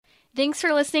Thanks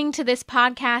for listening to this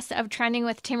podcast of Trending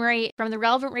with Timmerie from the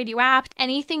Relevant Radio app.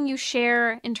 Anything you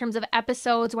share in terms of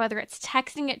episodes, whether it's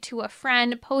texting it to a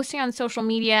friend, posting on social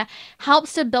media,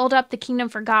 helps to build up the kingdom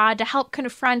for God, to help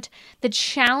confront the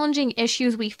challenging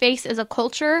issues we face as a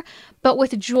culture, but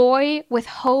with joy, with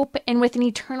hope, and with an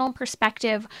eternal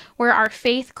perspective where our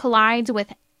faith collides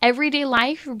with everyday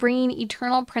life, bringing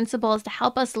eternal principles to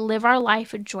help us live our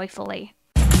life joyfully.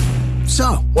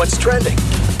 So, what's trending?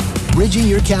 Bridging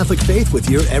your Catholic faith with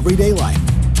your everyday life.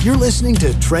 You're listening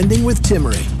to Trending with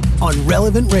Timmerie on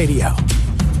Relevant Radio.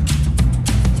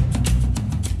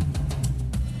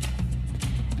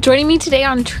 Joining me today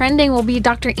on Trending will be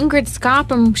Dr. Ingrid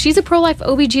Skop. She's a pro-life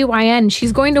OBGYN.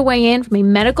 She's going to weigh in from a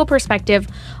medical perspective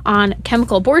on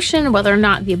chemical abortion, whether or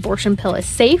not the abortion pill is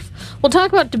safe. We'll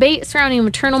talk about debate surrounding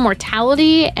maternal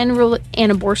mortality and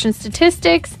abortion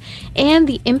statistics and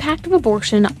the impact of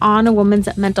abortion on a woman's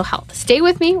mental health. Stay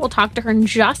with me. We'll talk to her in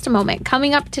just a moment.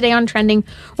 Coming up today on Trending,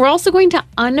 we're also going to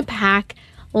unpack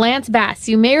Lance Bass.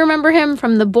 You may remember him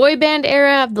from the boy band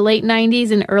era of the late 90s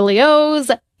and early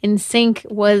O's.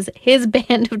 NSYNC was his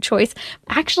band of choice.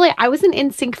 Actually, I was an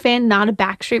NSYNC fan, not a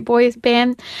Backstreet Boys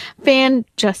band fan.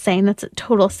 Just saying, that's a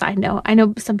total side note. I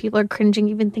know some people are cringing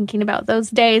even thinking about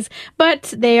those days,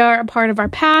 but they are a part of our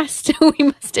past, we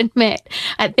must admit.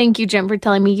 Thank you, Jim, for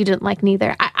telling me you didn't like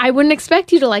neither. I wouldn't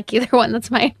expect you to like either one.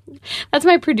 That's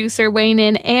my producer weighing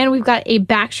in, and we've got a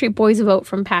Backstreet Boys vote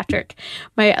from Patrick,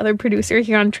 my other producer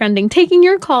here on Trending, taking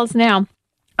your calls now.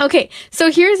 Okay,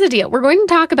 so here's the deal. We're going to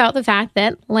talk about the fact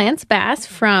that Lance Bass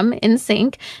from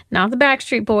NSYNC, not the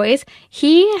Backstreet Boys,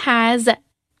 he has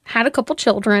had a couple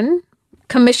children,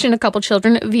 commissioned a couple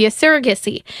children via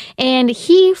surrogacy. And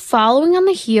he, following on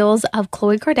the heels of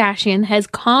Khloe Kardashian, has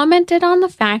commented on the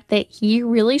fact that he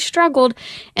really struggled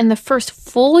in the first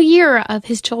full year of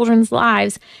his children's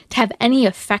lives to have any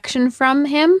affection from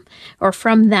him, or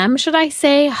from them, should I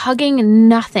say, hugging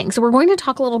nothing. So we're going to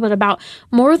talk a little bit about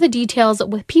more of the details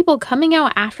with people coming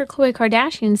out after Khloe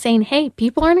Kardashian saying, hey,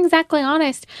 people aren't exactly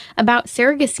honest about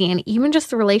surrogacy and even just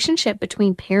the relationship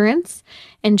between parents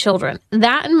and children.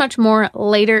 That and much more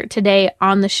later today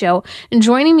on the show. And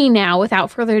joining me now, without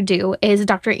further ado, is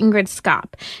Dr. Ingrid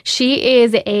Skop. She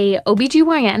is a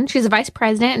OBGYN. She's a vice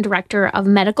president and director of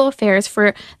medical affairs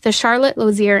for the Charlotte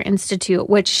Lozier Institute,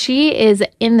 which she is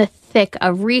in the thick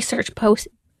of research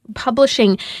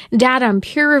publishing data in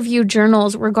peer-reviewed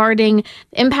journals regarding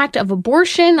the impact of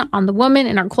abortion on the woman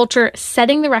in our culture,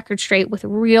 setting the record straight with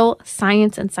real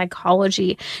science and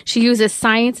psychology. She uses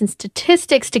science and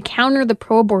statistics to counter the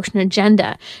pro-abortion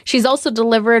agenda. She's also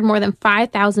delivered more than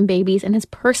 5,000 babies and has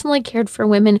personally cared for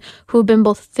women who have been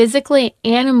both physically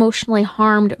and emotionally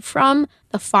harmed from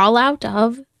the fallout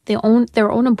of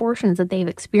their own abortions that they've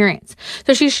experienced.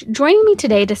 So she's joining me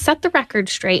today to set the record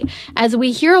straight as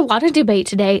we hear a lot of debate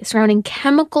today surrounding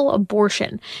chemical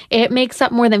abortion. It makes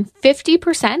up more than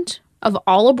 50% of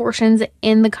all abortions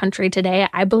in the country today.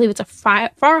 I believe it's a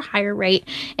far higher rate.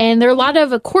 And there are a lot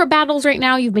of court battles right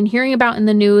now you've been hearing about in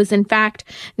the news. In fact,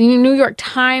 the New York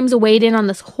Times weighed in on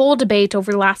this whole debate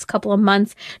over the last couple of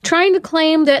months, trying to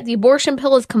claim that the abortion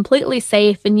pill is completely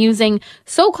safe and using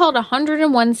so-called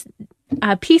 101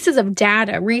 pieces of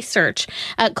data, research,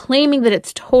 claiming that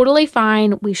it's totally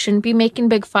fine. We shouldn't be making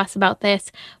big fuss about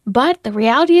this. But the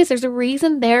reality is there's a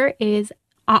reason there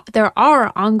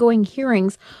are ongoing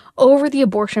hearings over the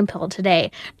abortion pill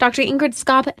today. Dr. Ingrid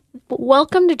Skop,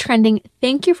 welcome to Trending.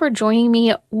 Thank you for joining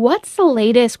me. What's the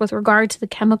latest with regard to the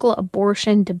chemical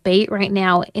abortion debate right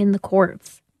now in the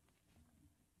courts?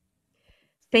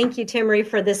 Thank you, Timmerie,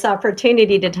 for this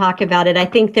opportunity to talk about it. I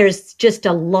think there's just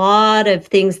a lot of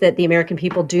things that the American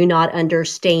people do not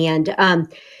understand.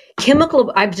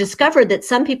 I've discovered that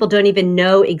some people don't even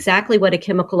know exactly what a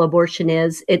chemical abortion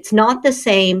is. It's not the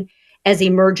same as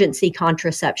emergency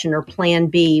contraception or Plan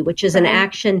B, which is an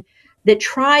action that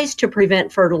tries to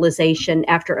prevent fertilization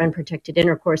after unprotected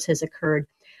intercourse has occurred.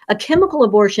 A chemical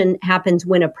abortion happens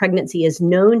when a pregnancy is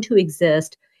known to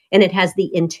exist and it has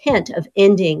the intent of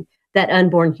ending that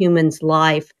unborn human's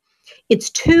life. It's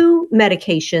two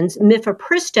medications.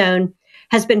 Mifepristone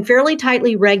has been fairly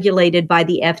tightly regulated by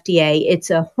the FDA. It's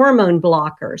a hormone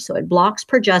blocker, so it blocks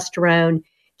progesterone,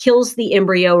 kills the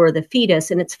embryo or the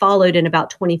fetus, and it's followed in about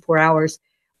 24 hours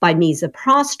by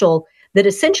misoprostol that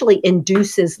essentially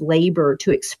induces labor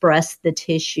to express the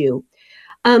tissue.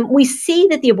 We see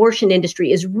that the abortion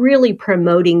industry is really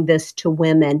promoting this to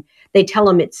women. They tell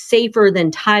them it's safer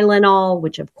than Tylenol,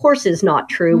 which of course is not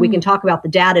true. We can talk about the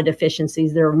data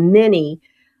deficiencies. There are many.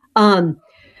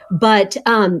 But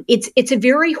it's a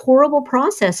very horrible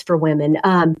process for women.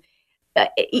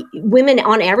 women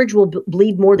on average will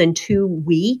bleed more than 2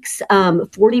 weeks.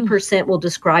 40% will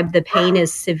describe the pain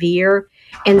as severe.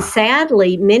 And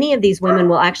sadly, many of these women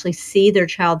will actually see their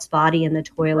child's body in the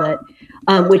toilet,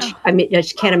 which I mean, I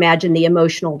just can't imagine the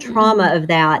emotional trauma of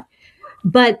that.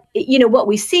 But, what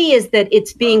we see is that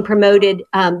it's being promoted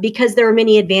because there are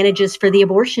many advantages for the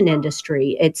abortion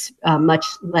industry. It's much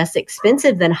less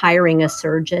expensive than hiring a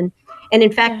surgeon. And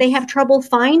in fact, they have trouble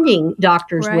finding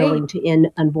doctors willing to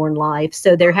end unborn life.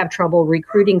 So they have trouble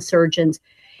recruiting surgeons.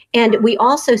 And we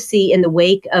also see in the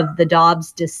wake of the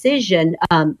Dobbs decision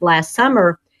last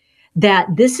summer that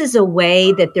this is a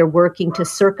way that they're working to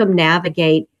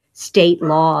circumnavigate state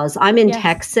laws. I'm in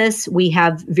Texas. We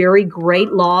have very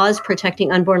great laws protecting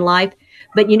unborn life.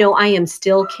 But, I am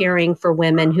still caring for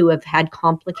women who have had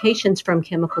complications from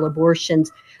chemical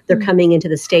abortions. They're coming into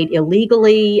the state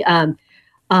illegally.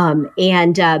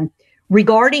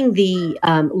 Regarding the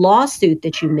lawsuit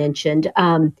that you mentioned,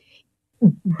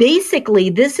 basically,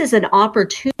 this is an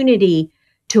opportunity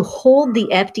to hold the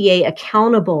FDA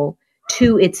accountable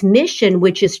to its mission,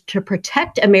 which is to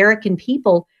protect American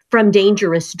people from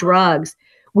dangerous drugs.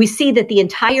 We see that the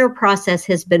entire process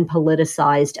has been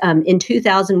politicized. In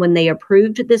 2000, when they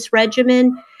approved this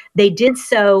regimen, they did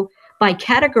so by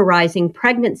categorizing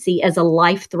pregnancy as a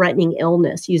life-threatening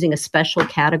illness using a special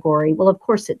category. Well, of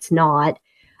course, it's not.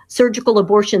 Surgical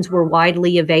abortions were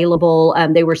widely available.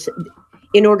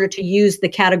 In order to use the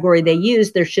category they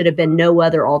used, there should have been no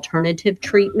other alternative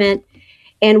treatment.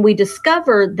 And we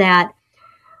discovered that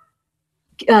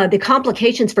the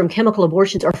complications from chemical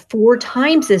abortions are 4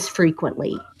 times as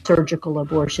frequently surgical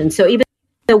abortions. So even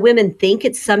though women think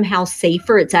it's somehow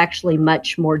safer, it's actually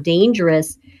much more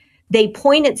dangerous. They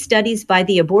point at studies by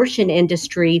the abortion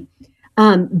industry,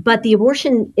 but the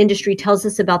abortion industry tells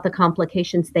us about the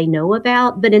complications they know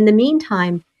about. But in the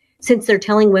meantime, since they're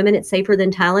telling women it's safer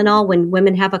than Tylenol when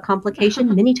women have a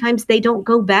complication, many times they don't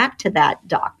go back to that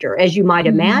doctor. As you might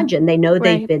imagine, they know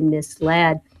they've been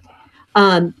misled.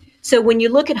 So when you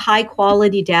look at high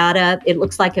quality data, it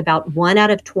looks like about 1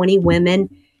 out of 20 women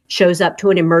shows up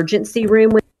to an emergency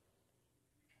room.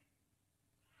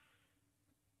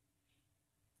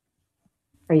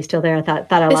 Are you still there? I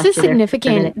thought I lost you. This is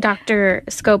significant, Dr.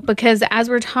 Scope, because as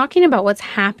we're talking about what's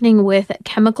happening with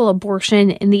chemical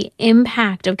abortion and the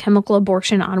impact of chemical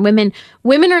abortion on women,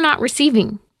 women are not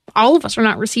receiving. All of us are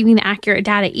not receiving the accurate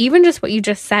data, even just what you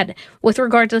just said with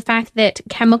regard to the fact that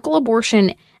chemical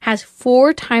abortion has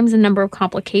 4 times the number of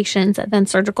complications than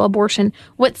surgical abortion.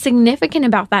 What's significant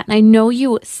about that, and I know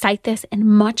you cite this in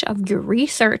much of your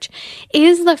research,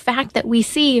 is the fact that we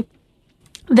see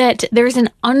that there's an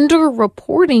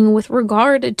underreporting with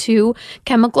regard to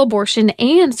chemical abortion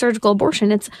and surgical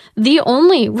abortion. It's the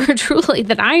only, truly,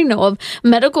 that I know of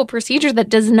medical procedure that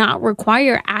does not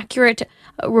require accurate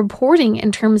reporting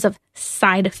in terms of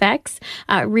side effects,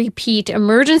 repeat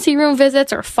emergency room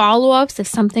visits or follow-ups if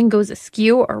something goes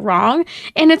askew or wrong.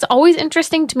 And it's always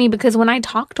interesting to me because when I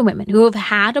talk to women who have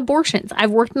had abortions,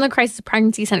 I've worked in the crisis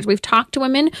pregnancy centers. We've talked to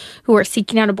women who are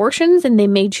seeking out abortions and they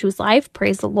may choose life,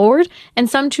 praise the Lord, and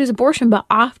some choose abortion, but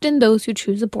often those who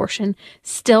choose abortion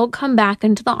still come back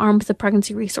into the arms of the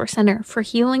Pregnancy Resource Center for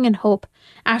healing and hope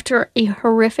after a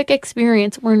horrific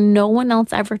experience where no one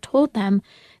else ever told them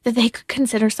that they could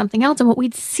consider something else. And what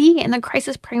we'd see in the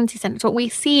crisis pregnancy centers, what we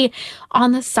see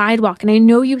on the sidewalk, and I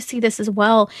know you see this as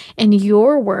well in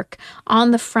your work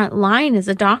on the front line as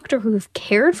a doctor who've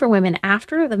cared for women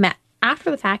after the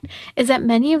fact, is that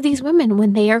many of these women,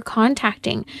 when they are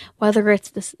contacting, whether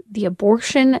it's the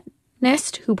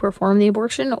abortionist who performed the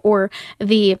abortion or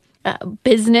the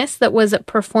business that was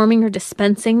performing or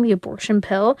dispensing the abortion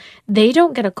pill, they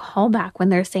don't get a call back when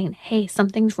they're saying, hey,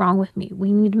 something's wrong with me.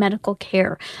 We need medical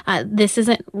care. This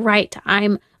isn't right.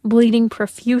 I'm bleeding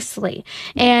profusely.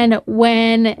 And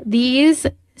when these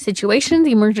situations,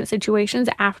 the emergent situations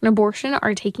after an abortion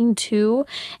are taken to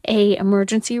a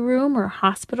emergency room or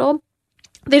hospital,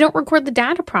 they don't record the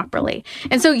data properly.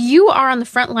 And so you are on the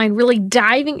front line really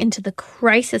diving into the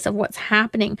crisis of what's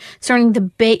happening, starting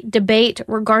the debate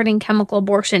regarding chemical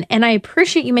abortion. And I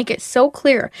appreciate you make it so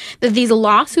clear that these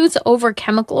lawsuits over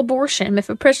chemical abortion,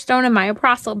 mifepristone and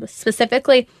misoprostol,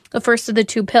 specifically the first of the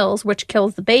 2 pills, which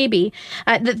kills the baby,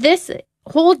 that this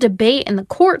whole debate in the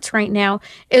courts right now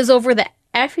is over the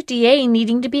FDA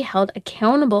needing to be held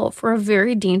accountable for a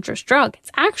very dangerous drug. It's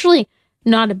actually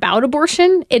not about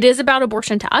abortion. It is about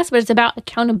abortion to us, but it's about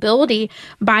accountability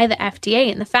by the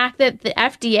FDA. And the fact that the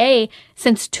FDA,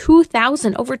 since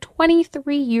 2000, over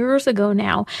 23 years ago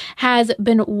now, has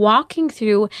been walking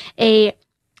through an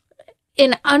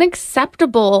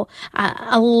unacceptable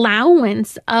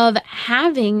allowance of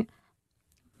having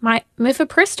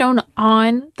mifepristone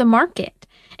on the market.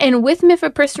 And with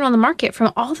mifepristone on the market,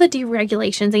 from all the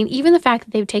deregulations, and even the fact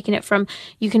that they've taken it from,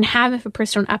 you can have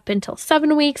mifepristone up until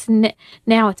 7 weeks, and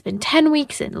now it's been 10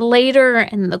 weeks and later,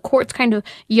 and the court's kind of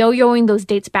yo-yoing those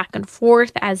dates back and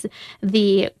forth as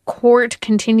the court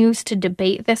continues to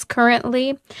debate this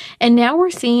currently. And now we're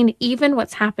seeing even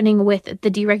what's happening with the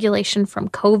deregulation from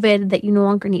COVID, that you no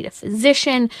longer need a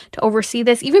physician to oversee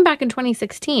this. Even back in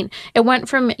 2016, it went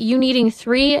from you needing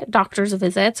 3 doctor's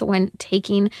visits when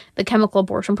taking the chemical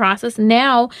abortion process.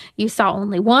 Now you saw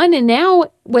only 1. And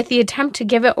now with the attempt to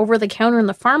give it over the counter in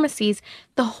the pharmacies,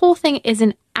 the whole thing is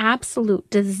an absolute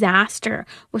disaster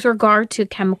with regard to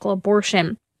chemical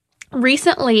abortion.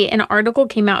 Recently, an article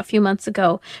came out a few months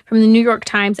ago from the New York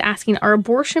Times asking, are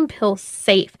abortion pills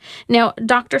safe? Now,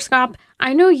 Dr. Skop,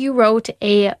 I know you wrote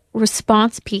a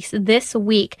response piece this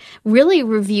week really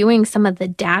reviewing some of the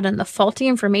data and the faulty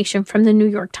information from the New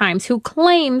York Times, who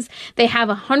claims they have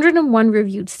 101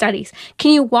 reviewed studies.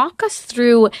 Can you walk us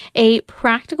through a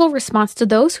practical response to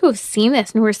those who have seen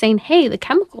this and who are saying, hey, the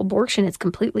chemical abortion is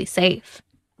completely safe?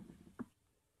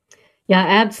 Yeah,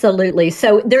 absolutely.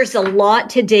 So there's a lot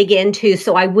to dig into.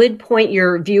 So I would point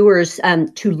your viewers to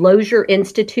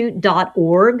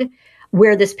lozierinstitute.org,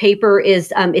 where this paper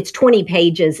is, it's 20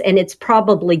 pages, and it's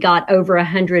probably got over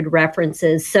 100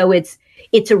 references. So it's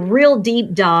a real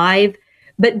deep dive.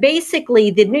 But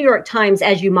basically, the New York Times,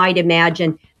 as you might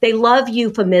imagine, they love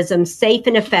euphemisms, safe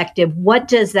and effective. What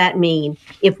does that mean?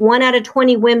 If 1 out of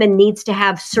 20 women needs to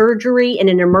have surgery in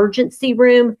an emergency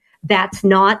room, that's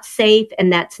not safe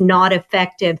and that's not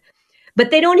effective.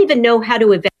 But they don't even know how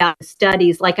to evaluate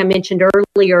studies. Like I mentioned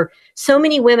earlier, so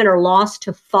many women are lost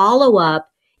to follow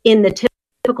up in the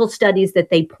typical studies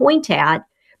that they point at.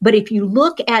 But if you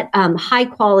look at high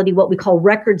quality, what we call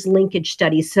records linkage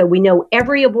studies, so we know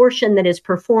every abortion that is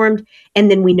performed,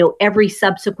 and then we know every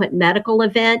subsequent medical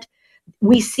event,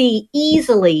 we see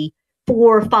easily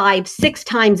 4, 5, 6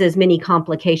 times as many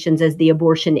complications as the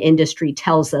abortion industry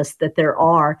tells us that there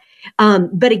are.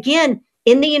 But again,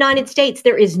 in the United States,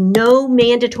 there is no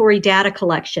mandatory data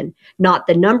collection, not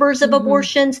the numbers of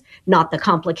abortions, not the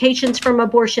complications from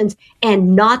abortions,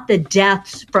 and not the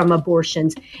deaths from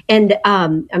abortions. And I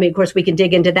mean, of course, we can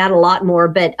dig into that a lot more,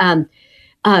 but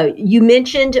you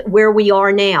mentioned where we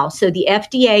are now. So the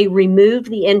FDA removed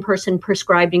the in-person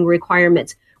prescribing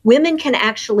requirements. Women can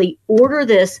actually order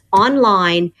this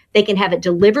online. They can have it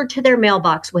delivered to their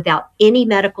mailbox without any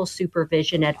medical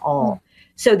supervision at all.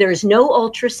 So there's no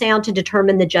ultrasound to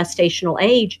determine the gestational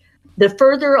age. The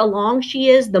further along she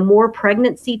is, the more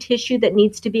pregnancy tissue that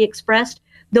needs to be expressed,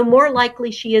 the more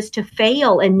likely she is to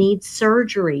fail and need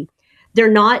surgery. They're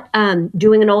not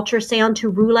doing an ultrasound to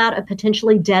rule out a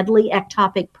potentially deadly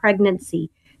ectopic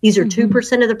pregnancy. These are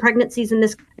 2% of the pregnancies in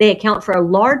this. They account for a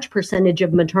large percentage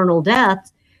of maternal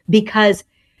deaths, because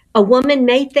a woman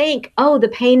may think, oh, the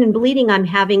pain and bleeding I'm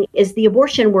having is the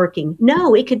abortion working.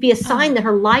 No, it could be a sign that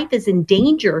her life is in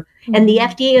danger, and the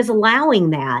FDA is allowing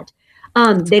that.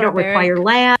 They don't require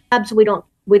labs. We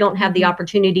don't have the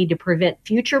opportunity to prevent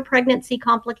future pregnancy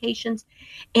complications.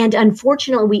 And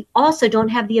unfortunately, we also don't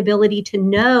have the ability to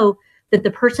know that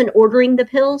the person ordering the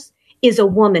pills is a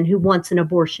woman who wants an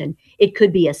abortion. It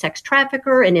could be a sex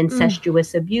trafficker, an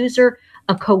incestuous abuser,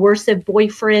 a coercive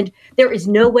boyfriend. There is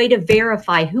no way to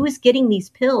verify who is getting these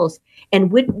pills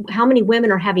and how many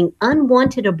women are having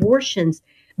unwanted abortions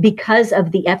because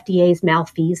of the FDA's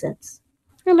malfeasance.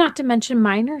 And not to mention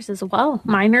minors as well.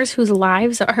 Minors whose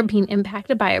lives are being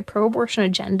impacted by a pro-abortion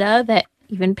agenda that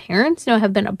even parents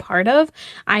have been a part of.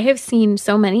 I have seen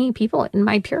so many people in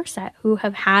my peer set who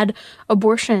have had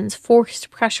abortions,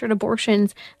 forced, pressured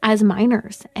abortions as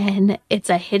minors. And it's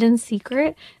a hidden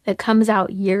secret that comes out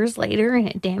years later, and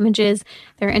it damages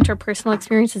their interpersonal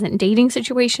experiences in dating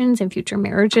situations and future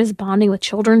marriages, bonding with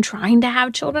children, trying to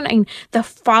have children. I mean, the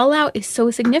fallout is so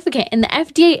significant. And the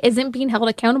FDA isn't being held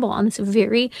accountable on this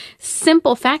very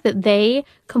simple fact that they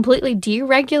completely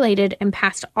deregulated and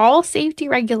passed all safety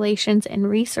regulations and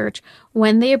research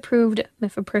when they approved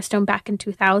mifepristone back in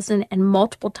 2000 and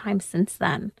multiple times since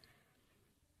then.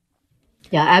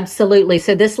 Yeah, absolutely.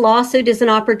 So this lawsuit is an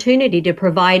opportunity to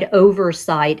provide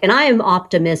oversight, and I am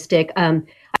optimistic.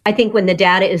 I think when the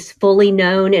data is fully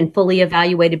known and fully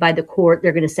evaluated by the court,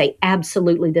 they're going to say,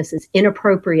 absolutely, this is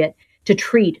inappropriate to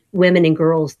treat women and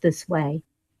girls this way.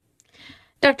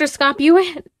 Dr. Skop,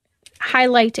 you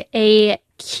highlight a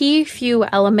key few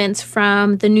elements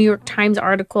from the New York Times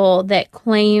article that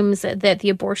claims that the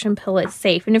abortion pill is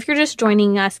safe. And if you're just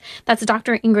joining us, that's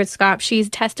Dr. Ingrid Skop. She's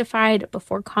testified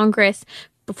before Congress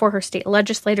before her state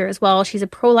legislator as well. She's a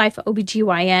pro-life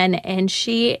OBGYN, and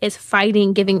she is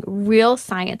fighting, giving real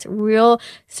science, real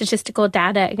statistical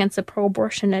data against the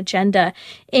pro-abortion agenda.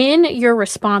 In your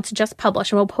response, just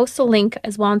published, and we'll post a link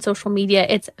as well on social media.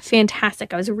 It's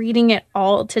fantastic. I was reading it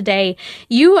all today.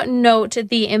 You note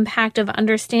the impact of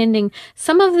understanding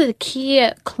some of the key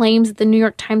claims that the New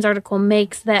York Times article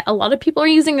makes that a lot of people are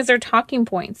using as their talking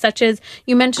points, such as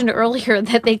you mentioned earlier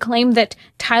that they claim that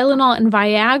Tylenol and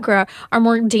Viagra are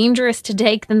more dangerous to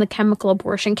take than the chemical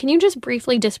abortion. Can you just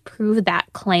briefly disprove that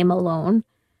claim alone?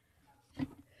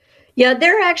 Yeah,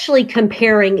 they're actually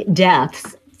comparing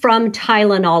deaths from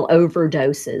Tylenol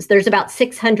overdoses. There's about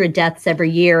 600 deaths every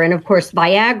year. And of course,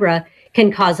 Viagra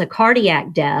can cause a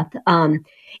cardiac death.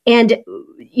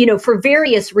 For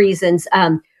various reasons,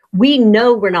 we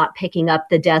know we're not picking up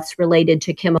the deaths related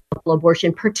to chemical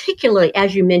abortion, particularly,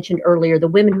 as you mentioned earlier, the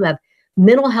women who have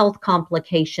mental health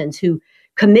complications, who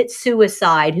commit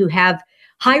suicide, who have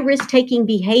high risk taking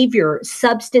behavior,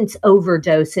 substance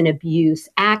overdose and abuse,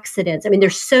 accidents. I mean,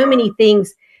 there's so many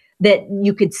things that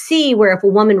you could see where if a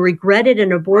woman regretted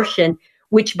an abortion,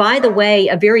 which, by the way,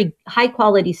 a very high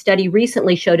quality study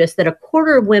recently showed us that a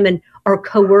quarter of women are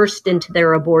coerced into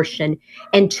their abortion,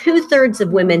 and 2/3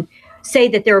 of women say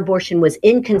that their abortion was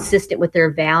inconsistent with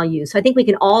their values. So I think we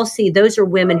can all see those are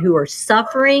women who are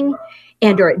suffering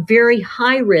and are at very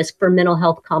high risk for mental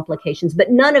health complications.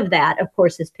 But none of that, of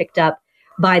course, is picked up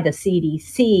by the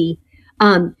CDC.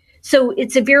 So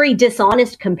it's a very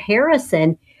dishonest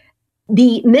comparison.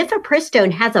 The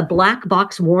mifepristone has a black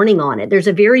box warning on it. There's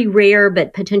a very rare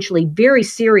but potentially very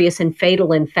serious and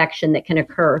fatal infection that can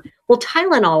occur. Well,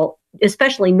 Tylenol,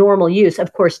 especially normal use,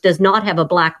 of course, does not have a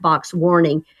black box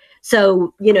warning.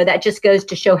 So, that just goes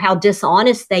to show how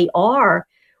dishonest they are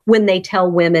when they tell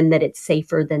women that it's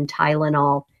safer than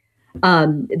Tylenol.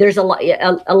 There's a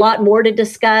lot more to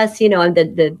discuss.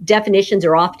 The definitions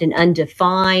are often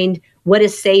undefined. What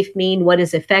does safe mean? What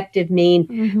does effective mean?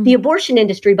 Mm-hmm. The abortion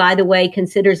industry, by the way,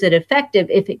 considers it effective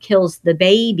if it kills the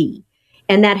baby.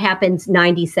 And that happens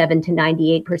 97 to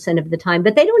 98% of the time.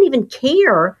 But they don't even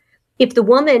care if the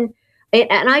woman, and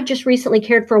I just recently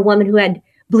cared for a woman who had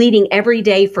bleeding every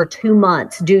day for 2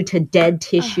 months due to dead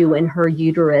tissue in her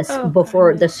uterus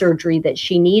before the surgery that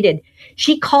she needed.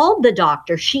 She called the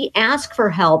doctor. She asked for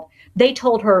help. They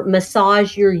told her,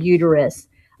 massage your uterus.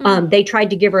 They tried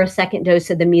to give her a second dose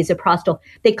of the misoprostol.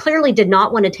 They clearly did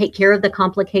not want to take care of the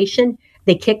complication.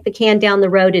 They kicked the can down the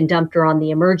road and dumped her on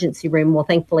the emergency room. Well,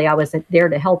 thankfully, I was there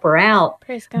to help her out.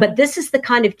 Praise God. But this is the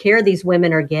kind of care these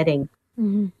women are getting.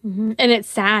 Mm-hmm, mm-hmm. And it's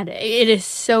sad. It is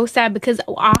so sad because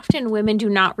often women do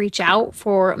not reach out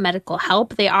for medical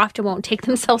help. They often won't take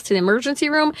themselves to the emergency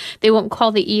room. They won't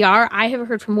call the ER. I have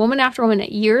heard from woman after woman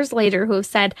years later who have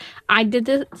said, I did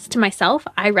this to myself.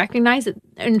 I recognize it.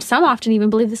 And some often even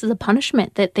believe this is a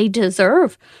punishment that they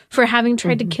deserve for having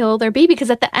tried to kill their baby. Because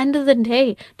at the end of the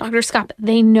day, Dr. Scott,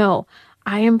 they know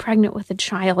I am pregnant with a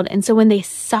child. And so when they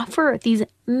suffer these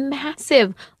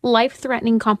massive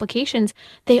life-threatening complications,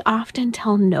 they often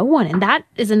tell no one. And that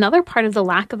is another part of the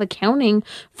lack of accounting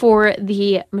for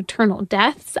the maternal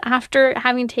deaths after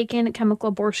having taken chemical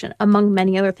abortion, among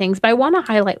many other things. But I want to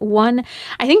highlight one,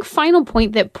 I think, final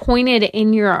point that pointed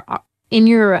in your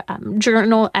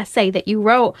journal essay that you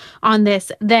wrote on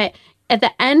this, that at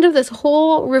the end of this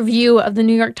whole review of the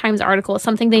New York Times article,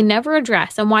 something they never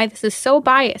address, and why this is so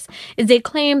biased, is they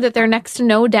claim that there are next to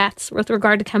no deaths with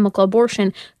regard to chemical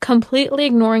abortion, completely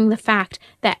ignoring the fact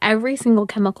that every single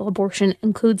chemical abortion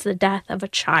includes the death of a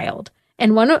child.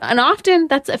 And often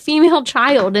that's a female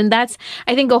child. And that's,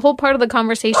 I think, a whole part of the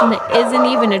conversation that isn't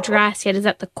even addressed yet, is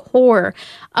at the core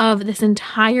of this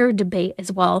entire debate as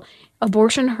well.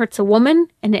 Abortion hurts a woman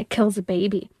and it kills a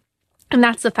baby. And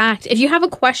that's the fact. If you have a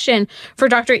question for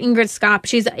Dr. Ingrid Skop,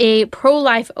 she's a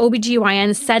pro-life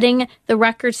OBGYN setting the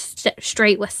record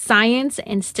straight with science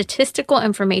and statistical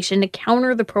information to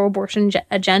counter the pro-abortion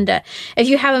agenda. If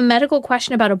you have a medical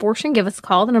question about abortion, give us a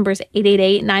call. The number is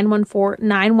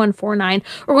 888-914-9149.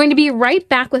 We're going to be right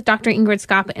back with Dr. Ingrid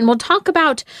Skop, and we'll talk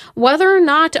about whether or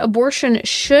not abortion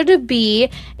should be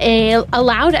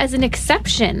allowed as an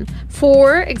exception,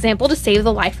 for example, to save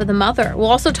the life of the mother. We'll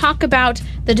also talk about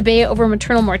the debate over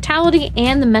maternal mortality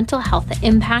and the mental health, the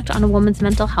impact on a woman's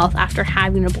mental health after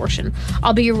having an abortion.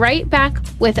 I'll be right back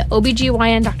with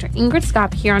OBGYN Dr. Ingrid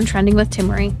Skop here on Trending with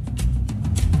Timmerie.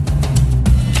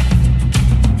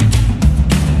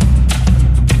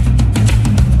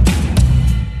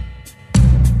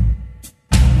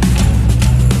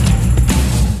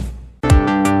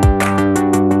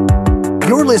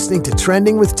 You're listening to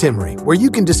Trending with Timmerie, where you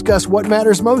can discuss what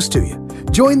matters most to you.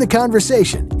 Join the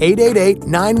conversation,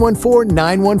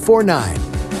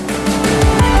 888-914-9149.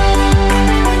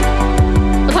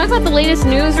 We'll talk about the latest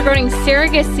news regarding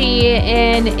surrogacy.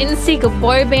 An NSYNC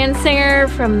boy band singer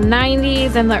from the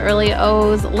 90s and the early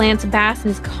O's, Lance Bass,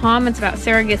 and his comments about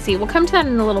surrogacy. We'll come to that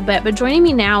in a little bit, but joining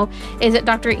me now is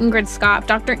Dr. Ingrid Skop.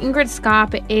 Dr. Ingrid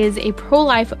Skop is a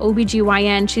pro-life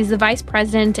OBGYN. She's the Vice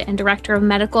President and Director of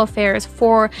Medical Affairs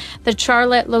for the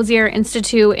Charlotte Lozier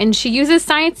Institute, and she uses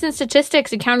science and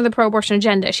statistics to counter the pro-abortion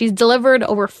agenda. She's delivered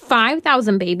over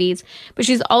 5,000 babies, but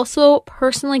she's also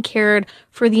personally cared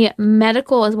for the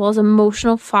medical as well as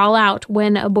emotional fallout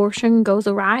when abortion goes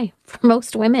awry for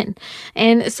most women.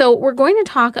 And so we're going to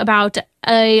talk about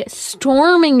a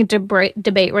storming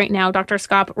debate right now, Dr.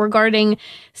 Skop, regarding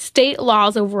state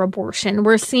laws over abortion.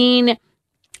 We're seeing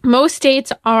most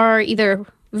states are either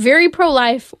very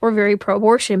pro-life or very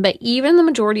pro-abortion, but even the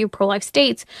majority of pro-life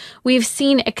states, we've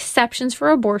seen exceptions for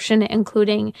abortion,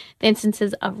 including the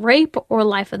instances of rape or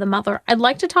life of the mother. I'd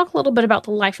like to talk a little bit about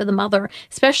the life of the mother,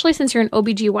 especially since you're an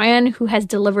OBGYN who has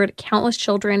delivered countless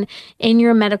children in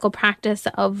your medical practice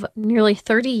of nearly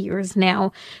 30 years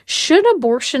now. Should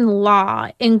abortion law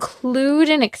include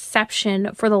an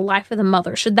exception for the life of the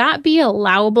mother? Should that be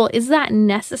allowable? Is that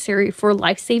necessary for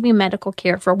life-saving medical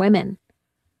care for women?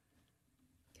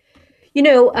 You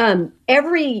know,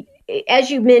 as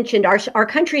you mentioned, our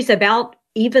country's about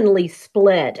evenly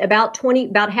split. About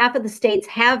half of the states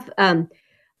have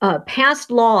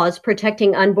passed laws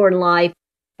protecting unborn life.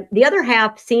 The other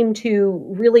half seem to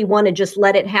really want to just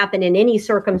let it happen in any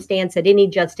circumstance at any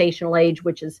gestational age,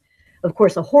 which is, of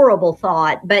course, a horrible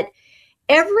thought. But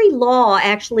every law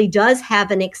actually does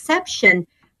have an exception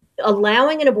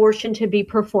allowing an abortion to be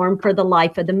performed for the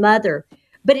life of the mother.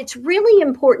 But it's really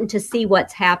important to see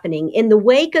what's happening. In the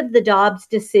wake of the Dobbs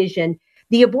decision,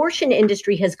 the abortion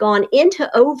industry has gone into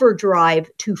overdrive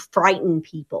to frighten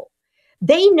people.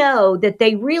 They know that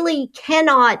they really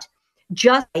cannot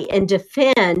justify and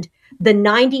defend the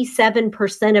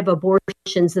 97% of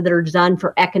abortions that are done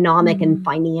for economic and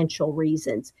financial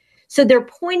reasons. So they're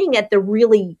pointing at the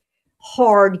really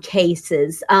hard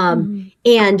cases.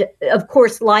 And of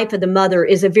course, life of the mother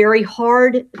is a very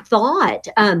hard thought.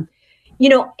 You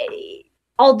know,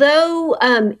 although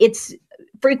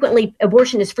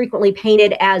abortion is frequently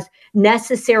painted as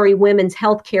necessary women's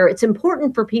health care, it's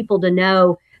important for people to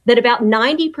know that about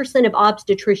 90% of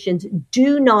obstetricians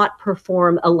do not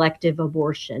perform elective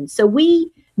abortion. So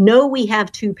we know we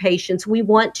have two patients. We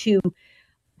want to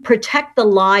protect the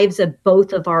lives of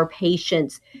both of our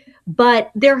patients. But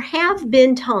there have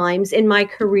been times in my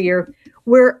career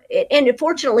where, and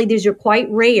fortunately these are quite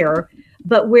rare,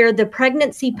 but where the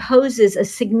pregnancy poses a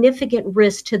significant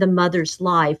risk to the mother's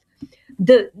life.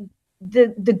 The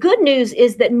good news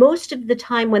is that most of the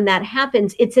time when that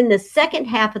happens, it's in the second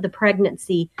half of the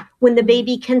pregnancy when the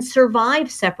baby can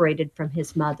survive separated from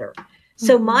his mother.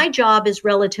 So my job is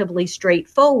relatively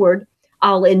straightforward.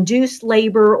 I'll induce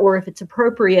labor, or if it's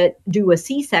appropriate, do a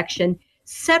C-section,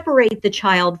 separate the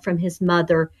child from his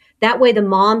mother. That way the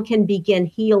mom can begin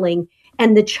healing.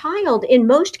 And the child, in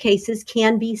most cases,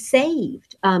 can be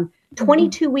saved.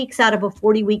 22 weeks out of a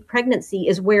 40-week pregnancy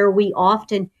is where we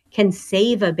often can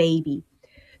save a baby.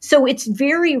 So it's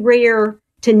very rare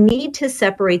to need to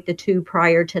separate the two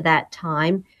prior to that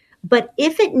time. But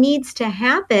if it needs to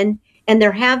happen, and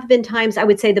there have been times, I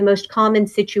would say the most common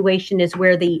situation is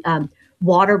where the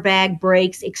water bag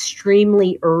breaks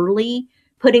extremely early,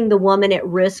 putting the woman at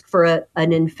risk for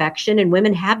an infection. And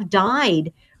women have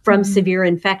died from severe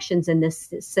infections in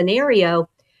this scenario.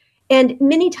 And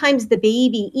many times the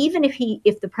baby, even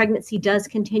if the pregnancy does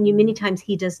continue, many times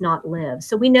he does not live.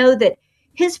 So we know that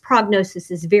his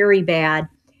prognosis is very bad,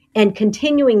 and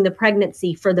continuing the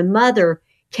pregnancy for the mother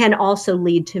can also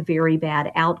lead to very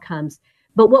bad outcomes.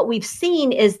 But what we've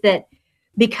seen is that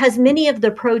because many of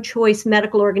the pro-choice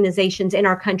medical organizations in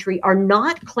our country are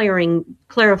not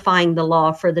clarifying the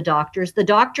law for the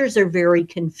doctors are very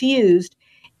confused.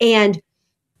 And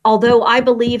although I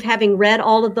believe, having read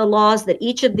all of the laws, that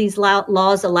each of these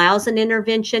laws allows an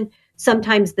intervention,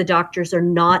 sometimes the doctors are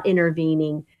not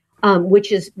intervening,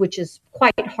 which is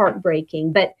quite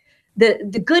heartbreaking. But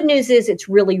the good news is it's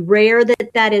really rare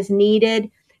that is needed.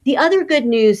 The other good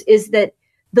news is that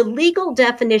the legal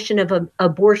definition of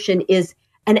abortion is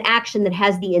an action that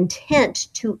has the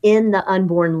intent to end the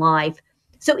unborn life.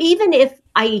 So even if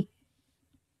I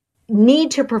need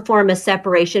to perform a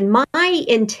separation, my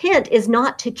intent is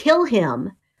not to kill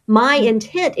him. My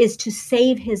intent is to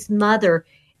save his mother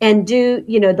and do,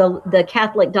 the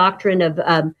Catholic doctrine of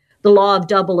the law of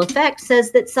double effect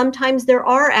says that sometimes there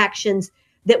are actions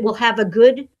that will have a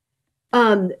good,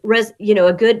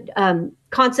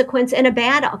 consequence and a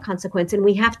bad consequence. And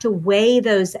we have to weigh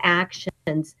those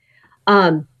actions.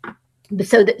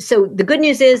 So the good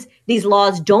news is these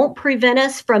laws don't prevent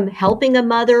us from helping a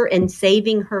mother and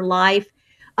saving her life.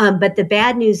 But the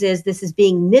bad news is this is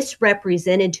being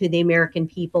misrepresented to the American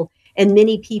people. And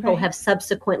many people have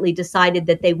subsequently decided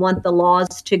that they want the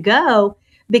laws to go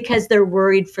because they're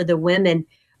worried for the women.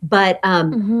 But,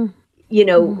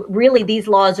 really these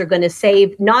laws are going to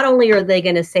save, not only are they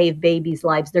going to save babies'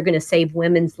 lives, they're going to save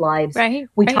women's lives.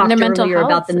 We talked earlier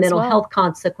about the mental health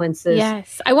consequences.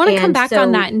 Yes. I want to come back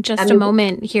on that in just a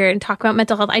moment here and talk about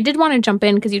mental health. I did want to jump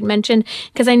in because you'd mentioned,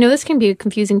 because I know this can be a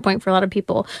confusing point for a lot of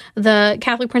people, the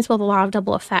Catholic principle of the law of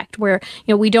double effect, where,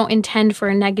 we don't intend for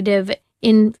a negative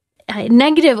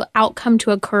outcome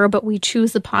to occur, but we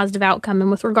choose the positive outcome. And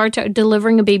with regard to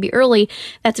delivering a baby early,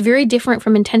 that's very different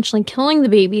from intentionally killing the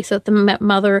baby so that the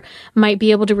mother might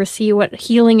be able to receive what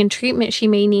healing and treatment she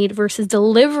may need versus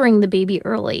delivering the baby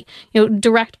early.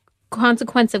 Direct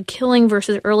consequence of killing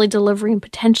versus early delivery and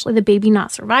potentially the baby not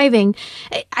surviving.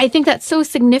 I think that's so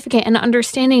significant, and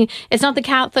understanding it's not the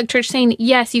Catholic Church saying,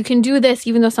 yes, you can do this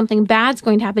even though something bad's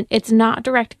going to happen. It's not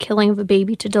direct killing of a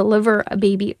baby to deliver a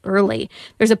baby early.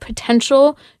 There's a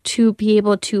potential to be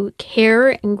able to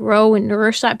care and grow and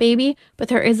nourish that baby, but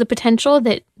there is a potential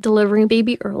that delivering a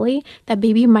baby early, that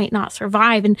baby might not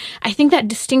survive. And I think that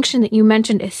distinction that you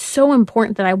mentioned is so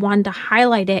important that I wanted to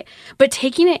highlight it. But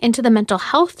taking it into the mental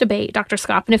health debate, Dr.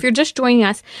 Skop, and if you're just joining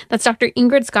us, that's Dr.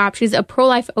 Ingrid Skop. She's a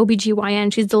pro-life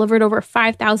OBGYN. She's delivered over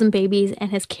 5,000 babies and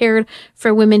has cared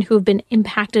for women who have been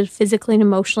impacted physically and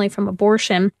emotionally from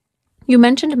abortion. You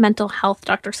mentioned mental health,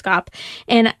 Dr. Skop,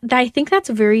 and I think that's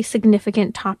a very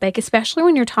significant topic, especially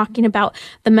when you're talking about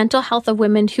the mental health of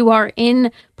women who are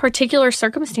in particular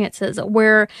circumstances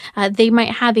where they might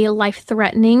have a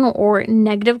life-threatening or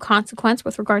negative consequence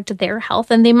with regard to their health,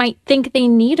 and they might think they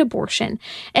need abortion.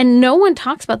 And no one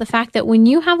talks about the fact that when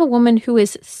you have a woman who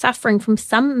is suffering from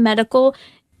some medical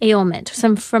ailment,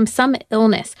 from some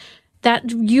illness,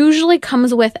 that usually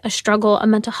comes with a struggle, a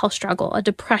mental health struggle, a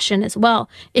depression as well.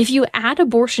 If you add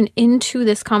abortion into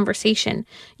this conversation,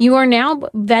 you are now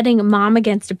vetting mom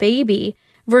against baby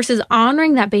versus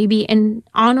honoring that baby and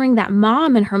honoring that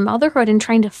mom and her motherhood and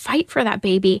trying to fight for that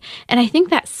baby. And I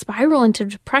think that spiral into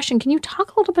depression, can you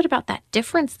talk a little bit about that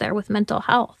difference there with mental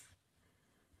health?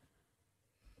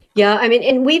 Yeah, I mean,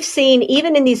 and we've seen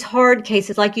even in these hard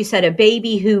cases, like you said, a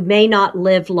baby who may not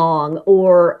live long,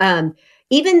 or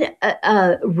even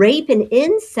rape and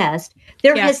incest,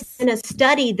 there has been a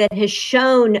study that has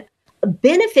shown a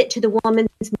benefit to the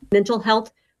woman's mental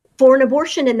health for an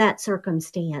abortion in that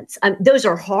circumstance. Those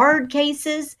are hard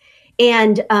cases.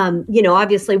 And,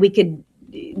 obviously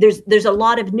there's a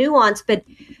lot of nuance, but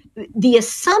the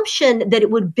assumption that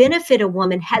it would benefit a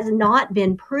woman has not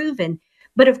been proven.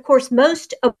 But of course,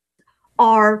 most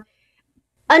are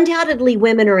undoubtedly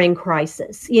women are in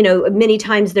crisis. Many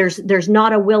times there's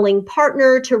not a willing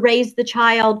partner to raise the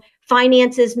child.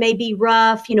 Finances may be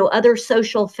rough, other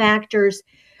social factors.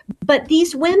 But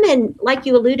these women, like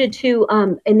you alluded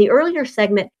to in the earlier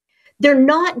segment, they're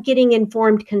not getting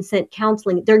informed consent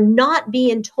counseling. They're not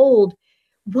being told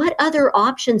what other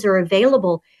options are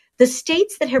available. The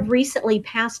states that have recently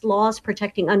passed laws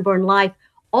protecting unborn life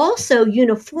also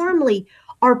uniformly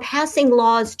are passing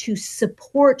laws to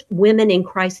support women in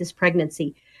crisis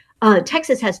pregnancy.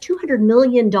 Texas has $200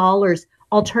 million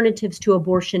alternatives to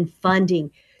abortion funding.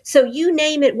 So you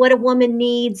name it, what a woman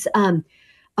needs,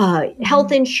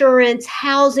 health insurance,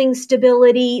 housing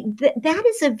stability, that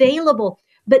is available.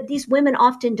 But these women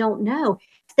often don't know.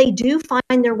 They do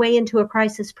find their way into a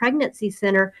crisis pregnancy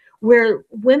center where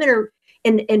women are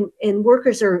and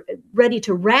workers are ready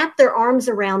to wrap their arms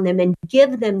around them and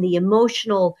give them the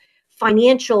emotional,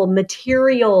 financial,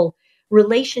 material,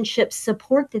 relationship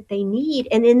support that they need.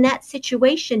 And in that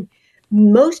situation,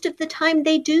 most of the time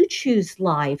they do choose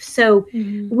life. So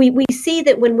we see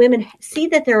that when women see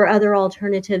that there are other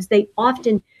alternatives, they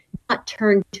often not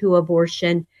turn to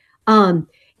abortion. And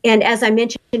as I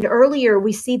mentioned earlier,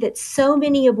 we see that so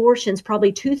many abortions,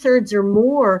 probably 2/3 or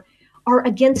more, are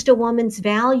against a woman's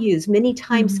values, many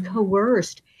times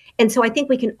coerced. And so I think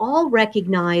we can all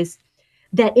recognize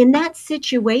that in that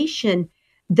situation,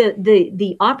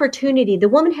 the opportunity, the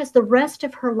woman has the rest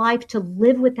of her life to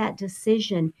live with that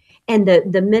decision, and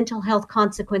the mental health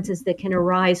consequences that can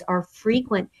arise are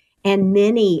frequent and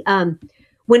many.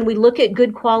 When we look at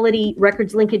good quality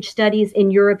records linkage studies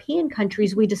in European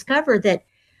countries, we discover that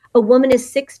a woman is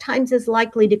 6 times as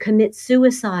likely to commit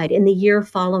suicide in the year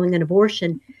following an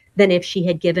abortion than if she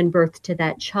had given birth to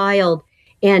that child,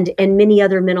 and many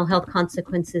other mental health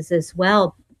consequences as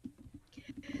well.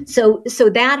 So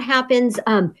that happens.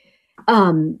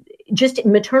 just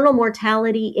maternal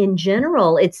mortality in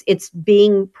general. It's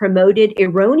being promoted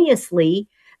erroneously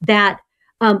that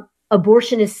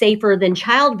abortion is safer than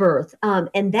childbirth.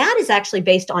 And that is actually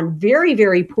based on very,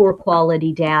 very poor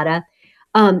quality data.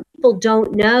 People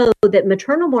don't know that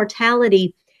maternal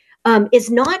mortality is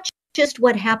not just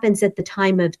what happens at the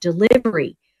time of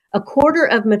delivery. A quarter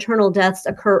of maternal deaths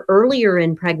occur earlier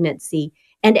in pregnancy,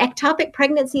 and ectopic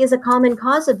pregnancy is a common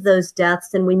cause of those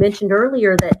deaths. And we mentioned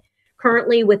earlier that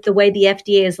currently, with the way the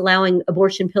FDA is allowing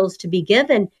abortion pills to be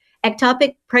given,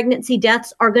 ectopic pregnancy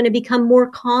deaths are going to become more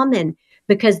common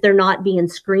because they're not being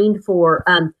screened for.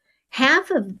 Half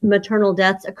of maternal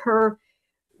deaths occur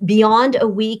beyond a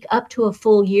week up to a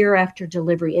full year after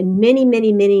delivery. And many,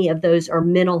 many, many of those are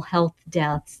mental health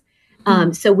deaths.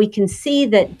 So we can see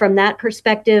that from that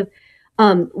perspective,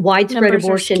 widespread Numbers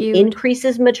abortion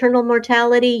increases maternal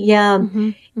mortality. Yeah.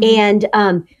 And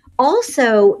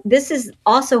also, this is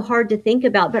also hard to think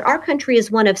about, but our country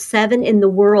is one of 7 in the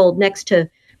world next to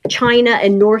China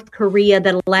and North Korea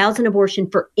that allows an abortion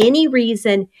for any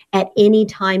reason at any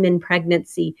time in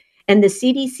pregnancy. And the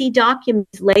CDC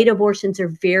documents late abortions are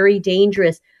very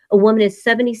dangerous. A woman is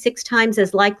 76 times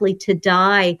as likely to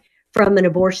die from an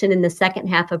abortion in the second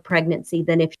half of pregnancy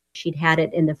than if she'd had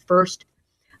it in the first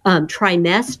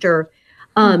trimester.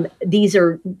 These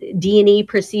are D&E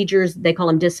procedures. They call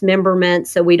them dismemberment.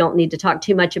 So we don't need to talk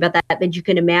too much about that, but you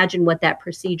can imagine what that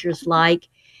procedure's like.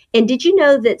 And did you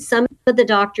know that some of the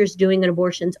doctors doing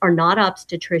abortions are not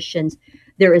obstetricians?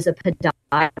 There is a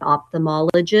podiatrist,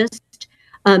 ophthalmologist.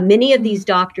 Many of these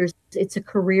doctors, it's a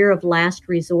career of last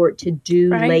resort to do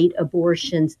late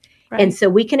abortions. And so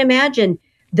we can imagine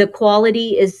the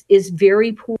quality is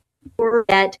very poor,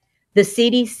 that the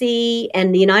CDC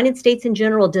and the United States in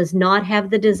general does not have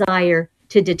the desire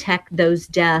to detect those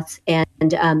deaths.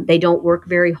 And they don't work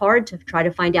very hard to try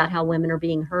to find out how women are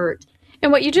being hurt.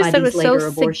 And what you just said was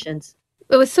abortions.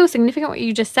 It was so significant. What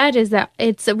you just said is that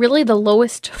it's really the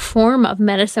lowest form of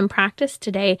medicine practice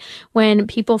today when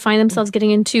people find themselves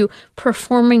getting into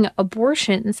performing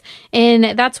abortions.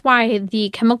 And that's why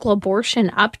the chemical abortion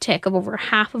uptick of over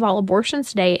half of all abortions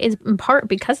today is in part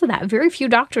because of that. Very few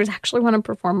doctors actually want to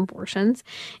perform abortions.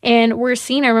 And we're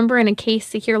seeing, I remember in a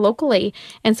case here locally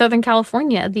in Southern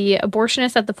California, the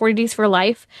abortionist at the 40 Days for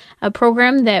Life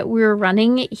program that we were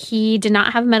running, he did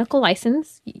not have a medical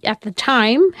license at the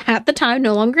time,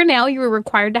 no longer now. You were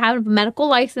required to have a medical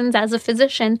license as a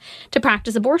physician to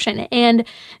practice abortion. And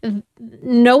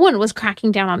no one was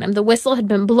cracking down on him. The whistle had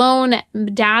been blown.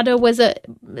 Data was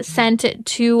sent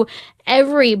to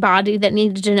everybody that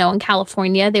needed to know in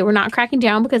California. They were not cracking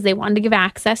down because they wanted to give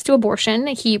access to abortion.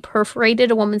 He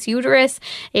perforated a woman's uterus.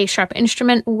 A sharp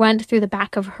instrument went through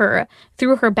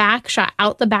her back, shot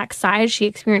out the backside.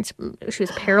 She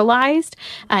was paralyzed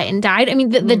and died. I mean,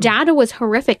 the data was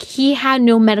horrific. He had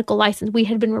no medical license. We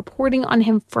had been reporting on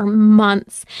him for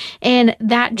months. And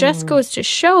that just goes to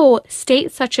show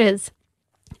states such as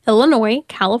Illinois,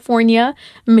 California,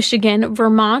 Michigan,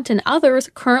 Vermont, and others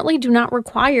currently do not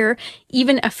require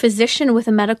even a physician with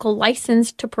a medical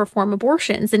license to perform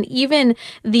abortions. And even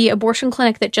the abortion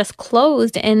clinic that just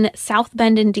closed in South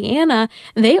Bend, Indiana,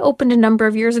 they opened a number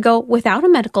of years ago without a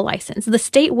medical license. The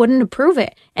state wouldn't approve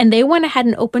it, and they went ahead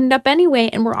and opened up anyway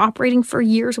and were operating for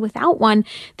years without one.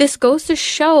 This goes to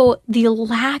show the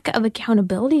lack of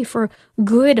accountability for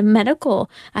good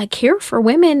medical care for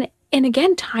women. And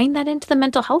again, tying that into the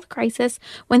mental health crisis,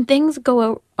 when things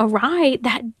go awry,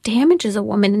 that damages a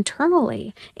woman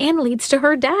internally and leads to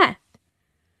her death.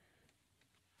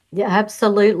 Yeah,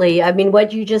 absolutely. I mean,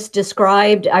 what you just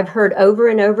described, I've heard over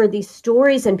and over these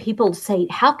stories, and people say,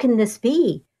 how can this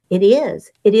be? It is.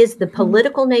 It is the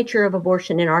political nature of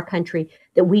abortion in our country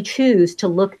that we choose to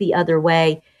look the other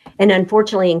way. And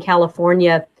unfortunately, in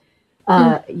California,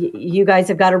 you guys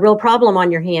have got a real problem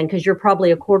on your hand because you're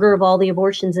probably a quarter of all the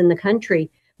abortions in the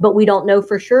country, but we don't know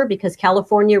for sure because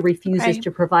California refuses to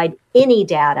provide any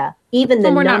data, even the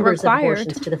numbers of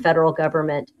abortions, to the federal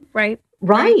government. Right.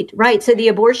 So the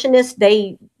abortionists,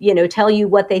 they, tell you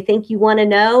what they think you want to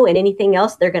know, and anything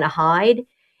else they're going to hide.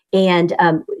 And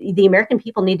the American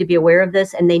people need to be aware of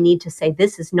this, and they need to say,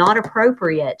 this is not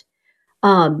appropriate.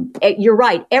 You're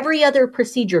right. Every other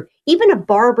procedure, even a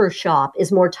barber shop,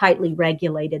 is more tightly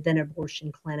regulated than an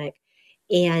abortion clinic.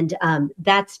 And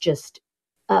that's just,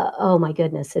 oh my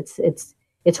goodness,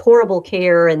 it's horrible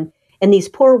care. And these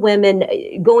poor women,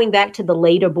 going back to the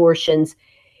late abortions,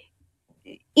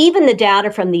 even the data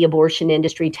from the abortion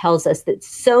industry tells us that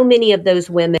so many of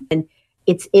those women,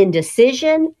 it's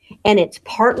indecision and it's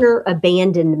partner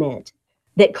abandonment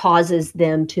that causes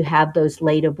them to have those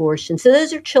late abortions. So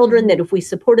those are children that if we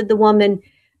supported the woman,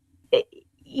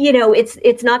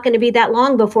 it's not going to be that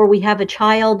long before we have a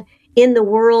child in the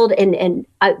world. And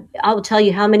I'll tell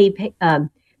you how many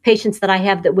patients that I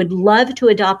have that would love to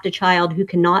adopt a child who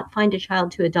cannot find a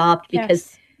child to adopt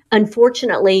because,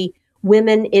 unfortunately,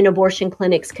 women in abortion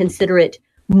clinics consider it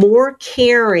more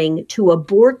caring to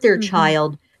abort their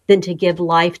child than to give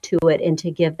life to it and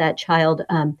to give that child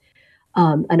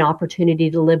an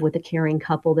opportunity to live with a caring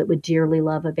couple that would dearly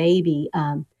love a baby.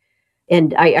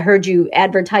 And I heard you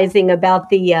advertising about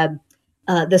the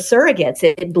surrogates.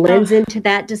 It blends into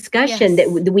that discussion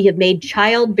that we have made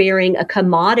childbearing a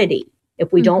commodity.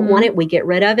 If we don't want it, we get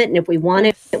rid of it. And if we want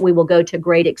it, we will go to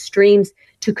great extremes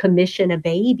to commission a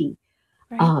baby.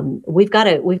 Right. We've got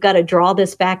to draw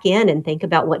this back in and think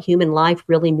about what human life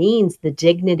really means, the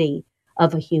dignity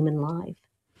of a human life.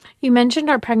 You mentioned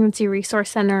our pregnancy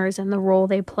resource centers and the role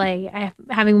they play.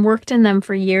 Having worked in them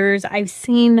for years, I've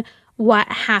seen what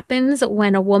happens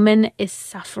when a woman is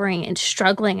suffering and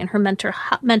struggling in her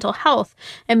mental health,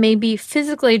 and maybe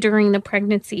physically during the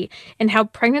pregnancy, and how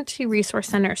pregnancy resource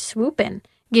centers swoop in,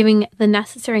 giving the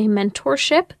necessary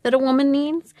mentorship that a woman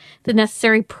needs, the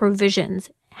necessary provisions,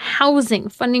 housing,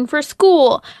 funding for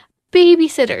school,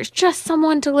 babysitters, just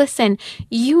someone to listen.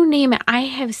 You name it. I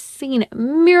have seen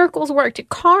miracles worked.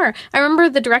 Car. I remember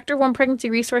the director of one pregnancy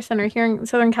resource center here in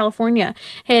Southern California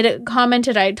had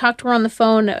commented, I talked to her on the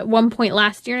phone at one point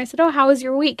last year, and I said, "Oh, how was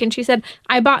your week?" And she said,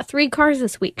 "I bought 3 cars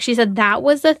this week." She said that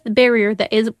was the barrier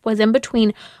that was in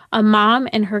between a mom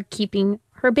and her keeping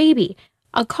her baby.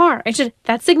 A car. I said,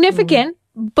 that's significant.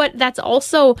 But that's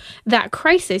also that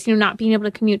crisis, not being able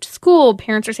to commute to school.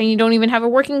 Parents are saying you don't even have a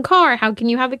working car. How can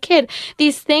you have a kid?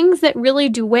 These things that really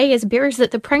do weigh as barriers,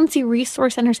 that the pregnancy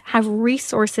resource centers have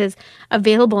resources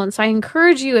available. And so I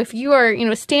encourage you, if you are,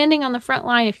 standing on the front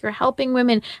line, if you're helping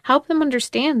women, help them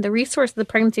understand the resource of the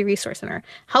pregnancy resource center.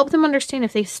 Help them understand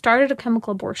if they started a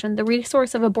chemical abortion, the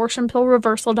resource of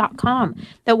abortionpillreversal.com,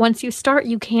 that once you start,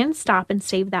 you can stop and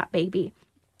save that baby.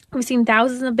 We've seen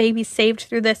thousands of babies saved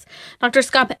through this. Dr.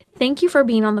 Skopp, thank you for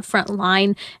being on the front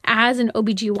line as an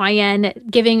OBGYN,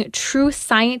 giving true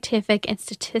scientific and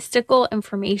statistical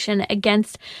information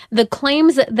against the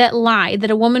claims that lie, that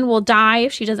a woman will die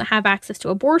if she doesn't have access to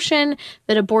abortion,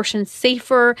 that abortion's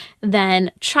safer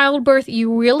than childbirth.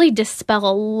 You really dispel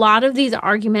a lot of these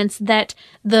arguments that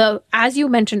as you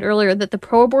mentioned earlier, that the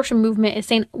pro-abortion movement is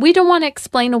saying, we don't want to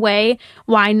explain away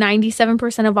why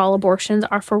 97% of all abortions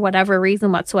are for whatever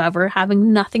reason whatsoever,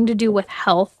 having nothing to do with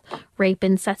health, rape,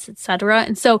 incest, etc.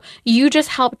 And so you just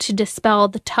help to dispel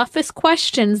the toughest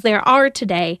questions there are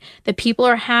today that people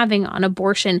are having on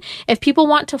abortion. If people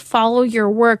want to follow your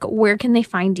work, where can they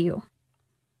find you?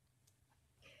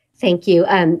 Thank you.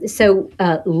 So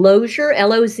Lozier,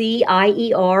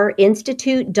 Lozier,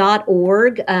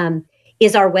 institute.org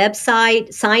is our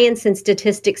website, Science and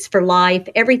Statistics for Life.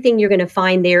 Everything you're going to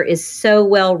find there is so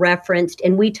well referenced,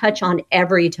 and we touch on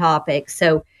every topic.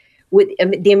 So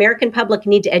the American public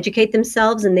need to educate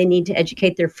themselves, and they need to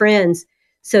educate their friends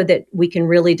so that we can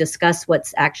really discuss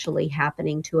what's actually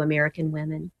happening to American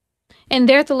women. And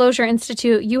there at the Lozier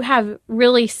Institute, you have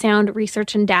really sound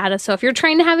research and data. So if you're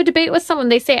trying to have a debate with someone,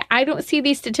 they say, I don't see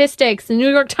these statistics. The New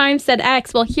York Times said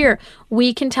X. Well, here,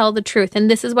 we can tell the truth. And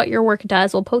this is what your work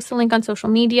does. We'll post a link on social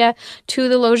media to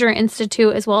the Lozier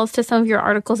Institute, as well as to some of your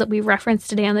articles that we've referenced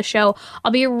today on the show.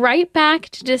 I'll be right back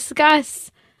to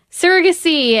discuss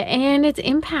surrogacy and its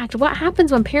impact. What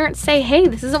happens when parents say, hey,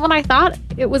 this isn't what I thought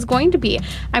it was going to be.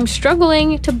 I'm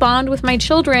struggling to bond with my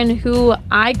children who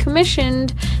I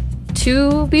commissioned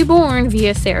to be born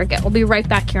via surrogate. We'll be right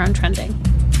back here on Trending.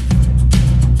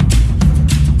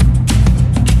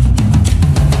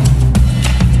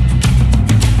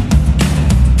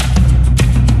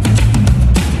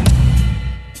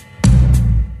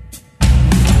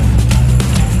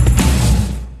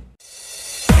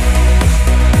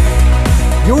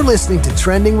 You're listening to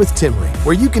Trending with Timmerie,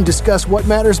 where you can discuss what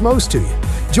matters most to you.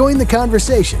 Join the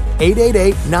conversation,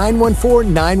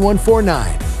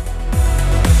 888-914-9149.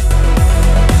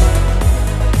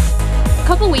 A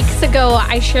couple weeks ago,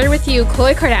 I shared with you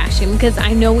Khloe Kardashian, because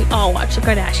I know we all watch the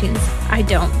Kardashians. I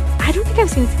don't think I've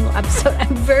seen a single episode.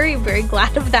 I'm very, very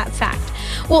glad of that fact.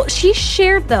 Well, she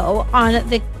shared, though, on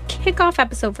the kickoff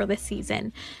episode for this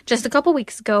season, just a couple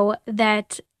weeks ago,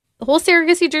 that the whole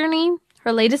surrogacy journey,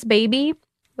 her latest baby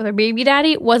with her baby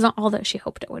daddy, wasn't all that she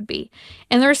hoped it would be.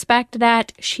 In the respect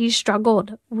that she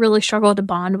really struggled to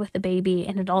bond with the baby,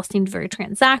 and it all seemed very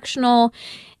transactional,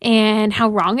 and how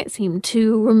wrong it seemed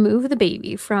to remove the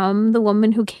baby from the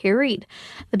woman who carried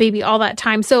the baby all that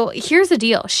time. So here's the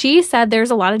deal. She said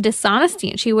there's a lot of dishonesty,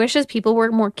 and she wishes people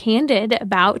were more candid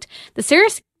about the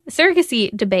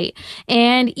surrogacy debate.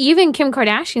 And even Kim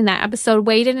Kardashian in that episode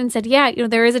weighed in and said, yeah,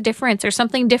 there is a difference. There's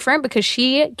something different because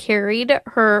she carried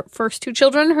her first 2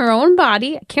 children in her own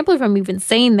body. I can't believe I'm even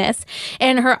saying this.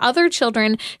 And her other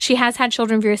children, she has had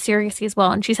children via surrogacy as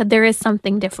well. And she said there is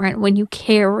something different when you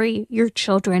carry your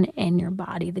children in your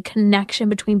body, the connection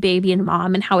between baby and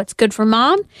mom, and how it's good for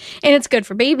mom and it's good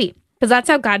for baby. Because that's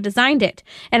how God designed it.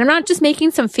 And I'm not just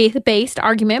making some faith-based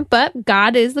argument, but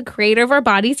God is the creator of our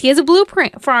bodies. He has a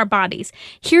blueprint for our bodies.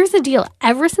 Here's the deal.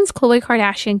 Ever since Khloe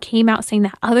Kardashian came out saying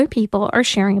that other people are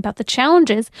sharing about the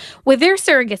challenges with their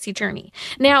surrogacy journey.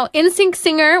 Now, NSYNC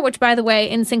singer, which by the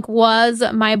way, NSYNC was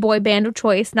my boy band of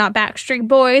choice, not Backstreet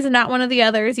Boys, not one of the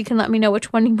others. You can let me know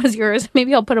which one was yours.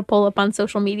 Maybe I'll put a poll up on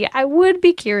social media. I would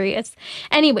be curious.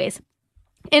 Anyways,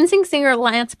 NSYNC singer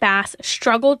Lance Bass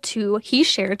struggled he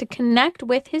shared, to connect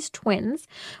with his twins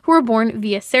who were born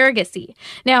via surrogacy.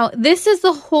 Now, this is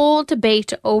the whole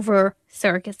debate over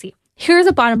surrogacy. Here's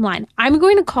the bottom line. I'm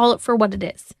going to call it for what it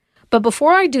is. But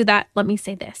before I do that, let me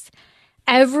say this.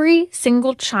 Every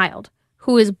single child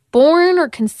who is born or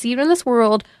conceived in this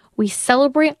world, we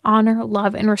celebrate, honor,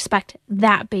 love, and respect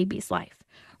that baby's life,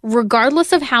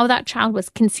 regardless of how that child was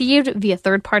conceived via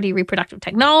third-party reproductive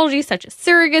technology, such as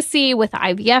surrogacy, with the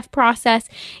IVF process,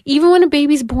 even when a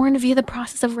baby's born via the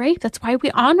process of rape. That's why we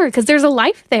honor it, because there's a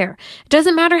life there. It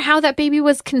doesn't matter how that baby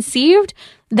was conceived.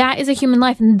 That is a human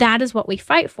life, and that is what we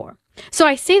fight for. So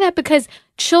I say that because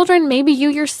children, maybe you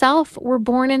yourself were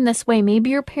born in this way.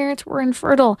 Maybe your parents were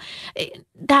infertile.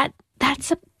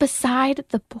 That's beside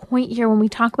the point here when we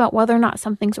talk about whether or not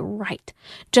something's right.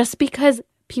 Just because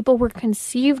people were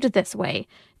conceived this way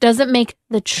doesn't make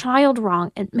the child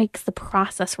wrong. It makes the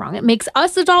process wrong. It makes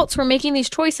us adults who are making these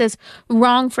choices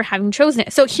wrong for having chosen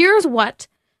it. So here's what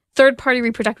third-party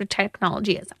reproductive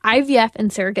technology is: IVF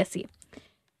and surrogacy.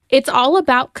 It's all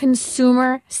about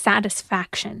consumer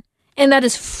satisfaction. And that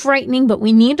is frightening, but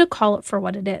we need to call it for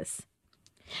what it is.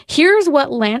 Here's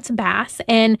what Lance Bass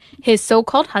and his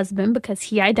so-called husband, because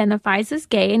he identifies as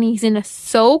gay and he's in a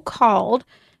so-called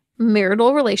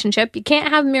marital relationship. You can't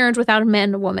have marriage without a man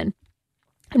and a woman.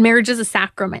 And marriage is a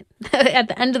sacrament. At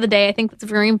the end of the day, I think that's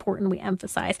very important we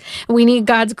emphasize. And we need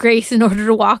God's grace in order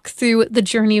to walk through the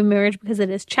journey of marriage because it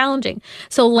is challenging.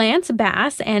 So Lance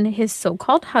Bass and his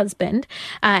so-called husband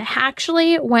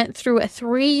actually went through a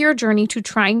 3-year journey to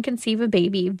try and conceive a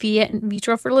baby via in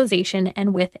vitro fertilization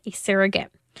and with a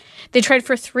surrogate. They tried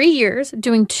for 3 years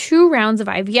doing 2 rounds of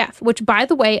IVF, which, by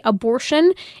the way,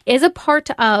 abortion is a part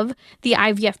of the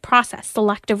IVF process,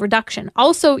 selective reduction.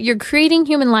 Also, you're creating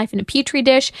human life in a petri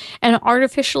dish and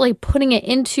artificially putting it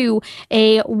into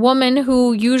a woman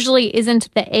who usually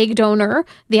isn't the egg donor,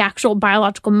 the actual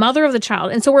biological mother of the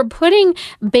child. And so we're putting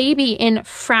baby in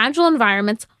fragile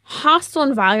environments, hostile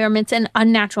environments, and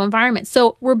unnatural environments.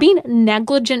 So we're being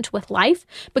negligent with life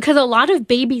because a lot of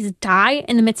babies die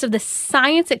in the midst of the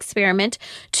science experiment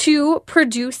to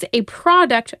produce a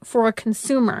product for a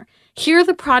consumer. Here,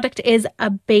 the product is a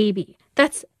baby.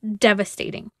 That's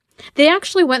devastating. They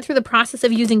actually went through the process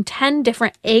of using 10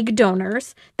 different egg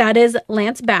donors, that is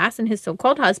Lance Bass and his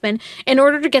so-called husband, in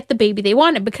order to get the baby they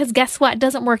wanted. Because guess what? It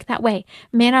doesn't work that way.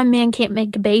 Man on man can't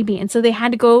make a baby. And so they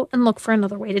had to go and look for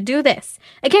another way to do this.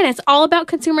 Again, it's all about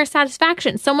consumer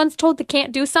satisfaction. Someone's told they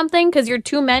can't do something because you're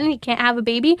 2 men and you can't have a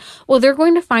baby. Well, they're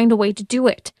going to find a way to do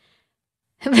it.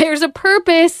 There's a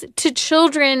purpose to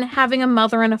children having a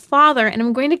mother and a father, and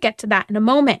I'm going to get to that in a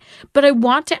moment. But I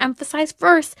want to emphasize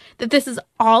first that this is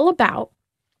all about,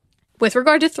 with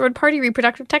regard to third-party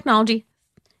reproductive technology,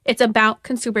 it's about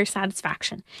consumer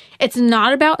satisfaction. It's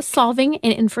not about solving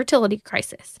an infertility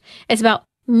crisis. It's about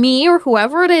me or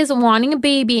whoever it is wanting a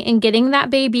baby and getting that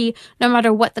baby no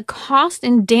matter what the cost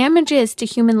and damage is to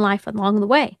human life along the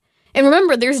way. And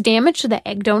remember, there's damage to the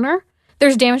egg donor.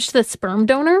 There's damage to the sperm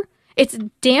donor. It's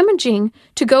damaging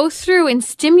to go through and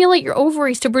stimulate your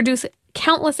ovaries to produce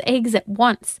countless eggs at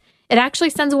once. It actually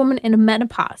sends a woman into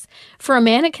menopause. For a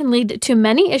man, it can lead to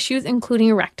many issues, including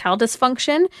erectile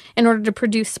dysfunction in order to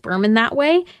produce sperm in that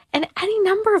way, and any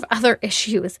number of other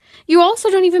issues. You also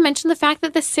don't even mention the fact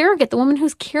that the surrogate, the woman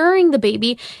who's carrying the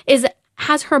baby,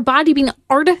 has her body being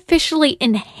artificially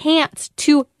enhanced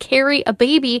to carry a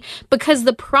baby because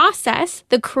the process,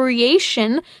 the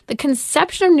creation, the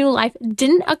conception of new life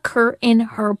didn't occur in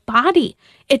her body.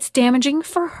 It's damaging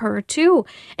for her too.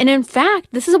 And in fact,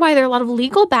 this is why there are a lot of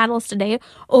legal battles today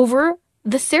over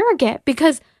the surrogate,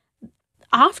 because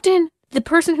often the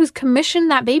person who's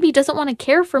commissioned that baby doesn't want to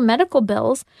care for medical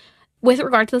bills with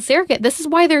regard to the surrogate. This is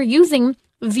why they're using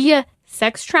via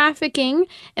sex trafficking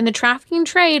and the trafficking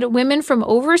trade women from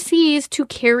overseas to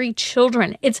carry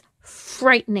children. It's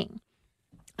frightening.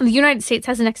 The United States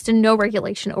has next to no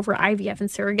regulation over IVF and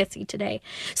surrogacy today.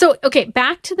 So, okay,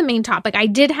 back to the main topic. I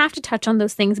did have to touch on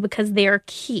those things because they are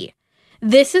key.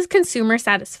 This is consumer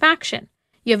satisfaction.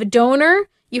 You have a donor,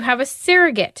 you have a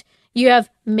surrogate, you have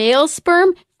male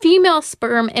sperm, female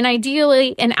sperm, and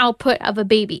ideally an output of a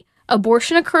baby.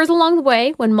 Abortion occurs along the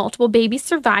way when multiple babies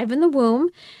survive in the womb,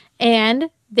 and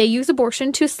they use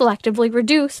abortion to selectively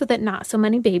reduce so that not so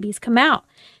many babies come out.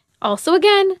 Also,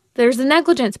 again, there's the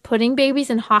negligence, putting babies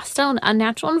in hostile and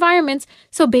unnatural environments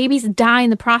so babies die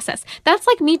in the process. That's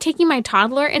like me taking my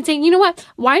toddler and saying, you know what,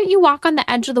 why don't you walk on the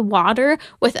edge of the water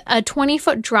with a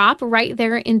 20-foot drop right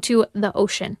there into the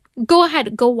ocean? Go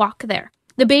ahead, go walk there.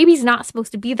 The baby's not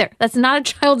supposed to be there. That's not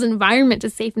a child's environment, a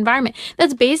safe environment.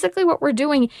 That's basically what we're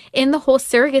doing in the whole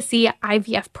surrogacy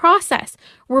IVF process.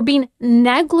 We're being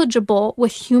negligible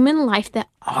with human life that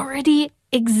already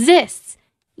exists.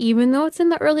 Even though it's in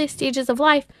the earliest stages of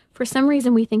life, for some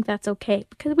reason we think that's okay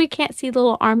because we can't see the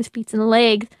little arms, feet, and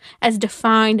legs as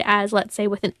defined as, let's say,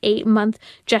 with an 8-month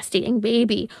gestating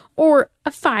baby or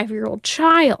a 5-year-old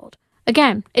child.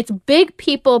 Again, it's big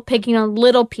people picking on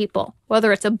little people,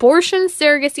 whether it's abortion,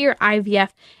 surrogacy, or IVF,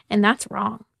 and that's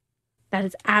wrong. That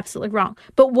is absolutely wrong.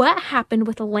 But what happened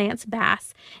with Lance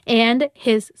Bass and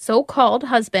his so-called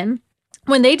husband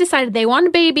when they decided they want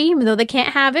a baby, even though they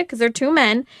can't have it because they're 2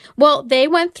 men? Well, they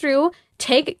went through,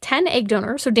 take 10 egg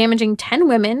donors, so damaging 10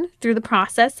 women through the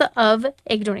process of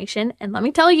egg donation. And let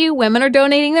me tell you, women are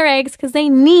donating their eggs because they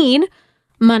need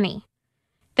money.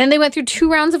 Then they went through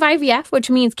 2 rounds of IVF, which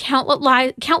means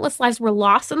countless lives were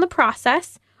lost in the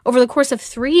process over the course of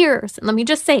 3 years. And let me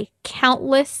just say,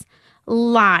 countless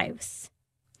lives.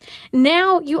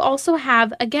 Now you also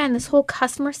have, again, this whole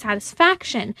customer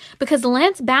satisfaction because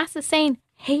Lance Bass is saying,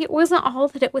 hey, it wasn't all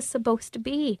that it was supposed to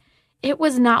be. It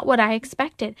was not what I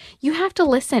expected. You have to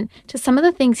listen to some of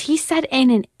the things he said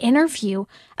in an interview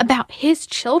about his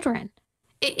children.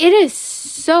 It is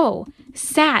so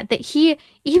sad that he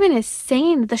even is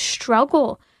saying the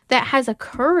struggle that has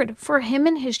occurred for him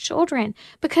and his children,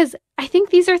 because I think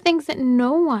these are things that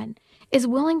no one is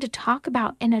willing to talk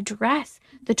about and address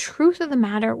the truth of the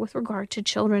matter with regard to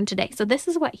children today. So this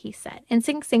is what he said,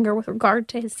 NSYNC singer, with regard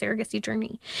to his surrogacy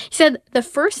journey. He said, the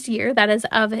first year, that is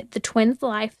of the twins'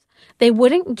 life, they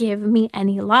wouldn't give me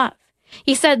any love.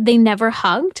 He said they never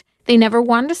hugged, they never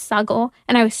wanted to snuggle,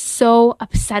 and I was so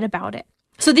upset about it.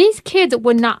 So these kids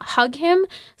would not hug him,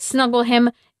 snuggle him,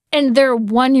 and they're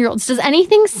 1-year-olds. Does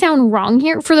anything sound wrong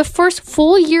here? For the first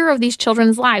full year of these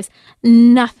children's lives,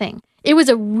 nothing. It was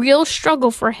a real struggle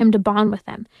for him to bond with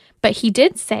them. But he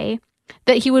did say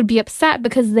that he would be upset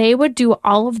because they would do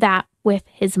all of that with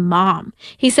his mom.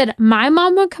 He said, my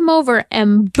mom would come over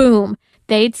and boom,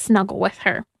 they'd snuggle with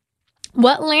her.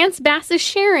 What Lance Bass is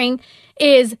sharing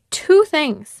is 2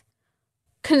 things.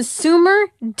 Consumer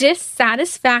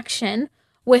dissatisfaction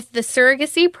with the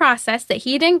surrogacy process, that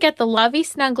he didn't get the lovey,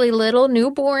 snuggly little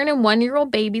newborn and 1-year-old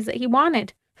babies that he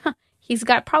wanted. He's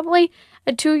got probably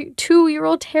a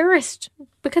two-year-old terrorist,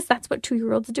 because that's what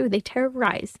 2-year-olds do. They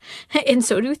terrorize. And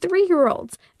so do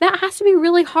 3-year-olds. That has to be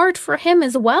really hard for him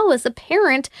as well as a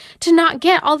parent to not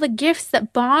get all the gifts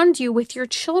that bond you with your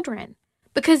children,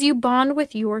 because you bond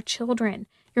with your children.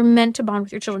 You're meant to bond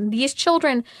with your children. These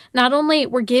children not only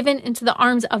were given into the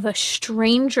arms of a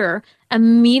stranger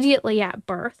immediately at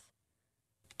birth,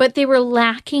 but they were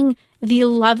lacking the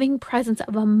loving presence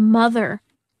of a mother.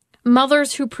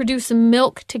 Mothers who produce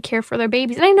milk to care for their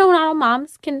babies. And I know not all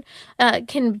moms can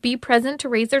be present to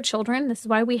raise their children. This is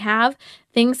why we have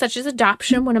things such as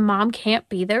adoption when a mom can't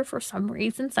be there for some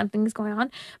reason, something's going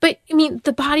on. But I mean,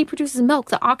 the body produces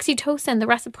milk, the oxytocin, the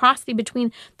reciprocity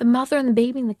between the mother and the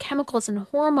baby, and the chemicals and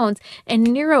hormones and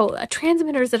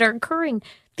neurotransmitters that are occurring.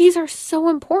 These are so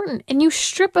important. And you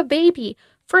strip a baby,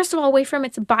 first of all, away from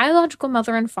its biological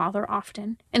mother and father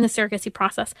often in the surrogacy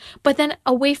process, but then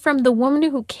away from the woman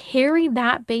who carried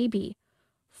that baby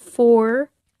for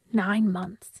 9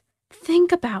 months.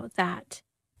 Think about that.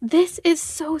 This is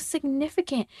so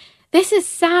significant. This is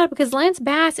sad because Lance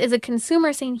Bass is a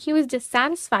consumer saying he was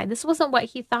dissatisfied. This wasn't what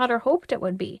he thought or hoped it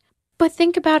would be. But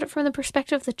think about it from the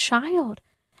perspective of the child.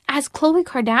 As Khloe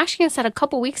Kardashian said a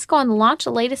couple weeks ago on the launch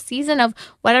of the latest season of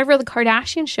whatever the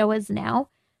Kardashian show is now,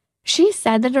 she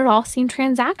said that it all seemed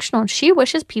transactional and she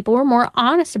wishes people were more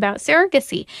honest about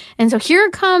surrogacy. And so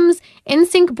here comes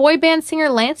NSYNC boy band singer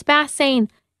Lance Bass saying,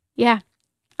 yeah,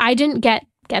 I didn't get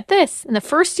this. In the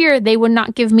first year, they would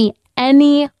not give me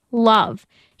any love.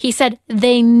 He said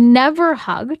they never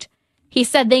hugged. He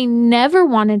said they never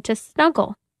wanted to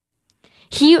snuggle.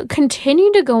 He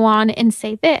continued to go on and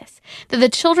say this, that the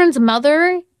children's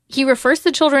mother, he refers to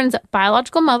the children's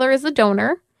biological mother as the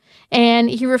donor, And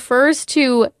he refers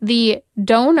to the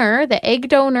donor, the egg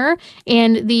donor,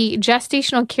 and the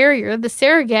gestational carrier, the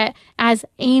surrogate, as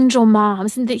angel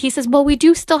moms. And he says, well, we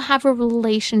do still have a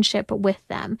relationship with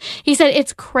them. He said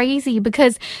it's crazy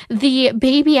because the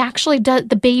babies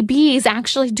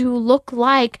actually do look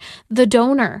like the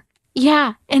donor.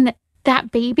 Yeah, and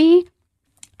that baby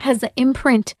has the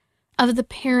imprint of the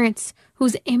parents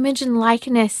whose image and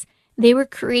likeness they were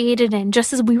created in,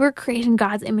 just as we were created in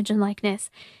God's image and likeness.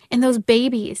 And those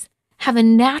babies have a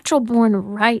natural born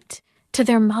right to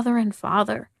their mother and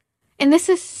father. And this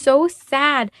is so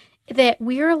sad that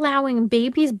we're allowing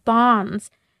babies' bonds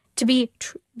to be,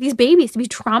 these babies to be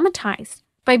traumatized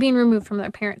by being removed from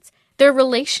their parents, their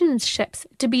relationships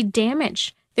to be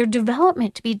damaged, their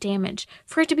development to be damaged,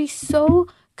 for it to be so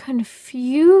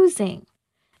confusing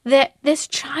that this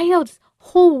child's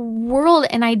whole world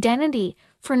and identity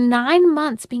for 9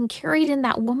 months being carried in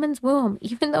that woman's womb,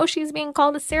 even though she's being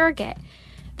called a surrogate,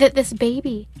 that this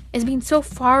baby is being so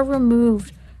far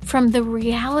removed from the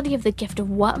reality of the gift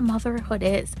of what motherhood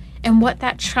is and what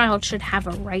that child should have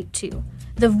a right to.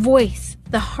 The voice,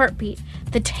 the heartbeat,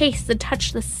 the taste, the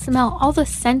touch, the smell, all the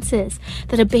senses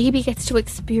that a baby gets to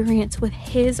experience with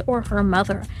his or her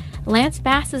mother. Lance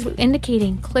Bass is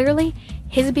indicating clearly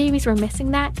his babies were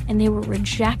missing that, and they were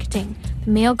rejecting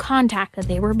the male contact that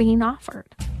they were being offered.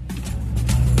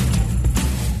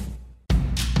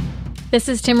 This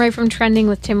is Timmerie from Trending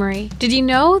with Timmerie. Did you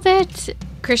know that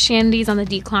Christianity is on the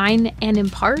decline, and in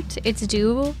part it's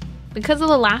due because of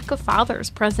the lack of fathers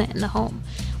present in the home?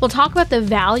 We'll talk about the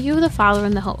value of the father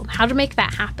in the home, how to make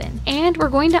that happen, and we're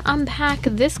going to unpack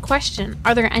this question: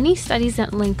 are there any studies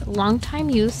that link long-time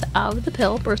use of the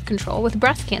pill, birth control, with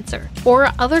breast cancer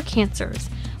or other cancers?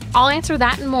 I'll answer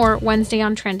that and more Wednesday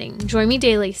on Trending. Join me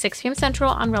daily, 6 p.m.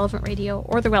 Central on Relevant Radio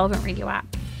or the Relevant Radio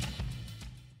app.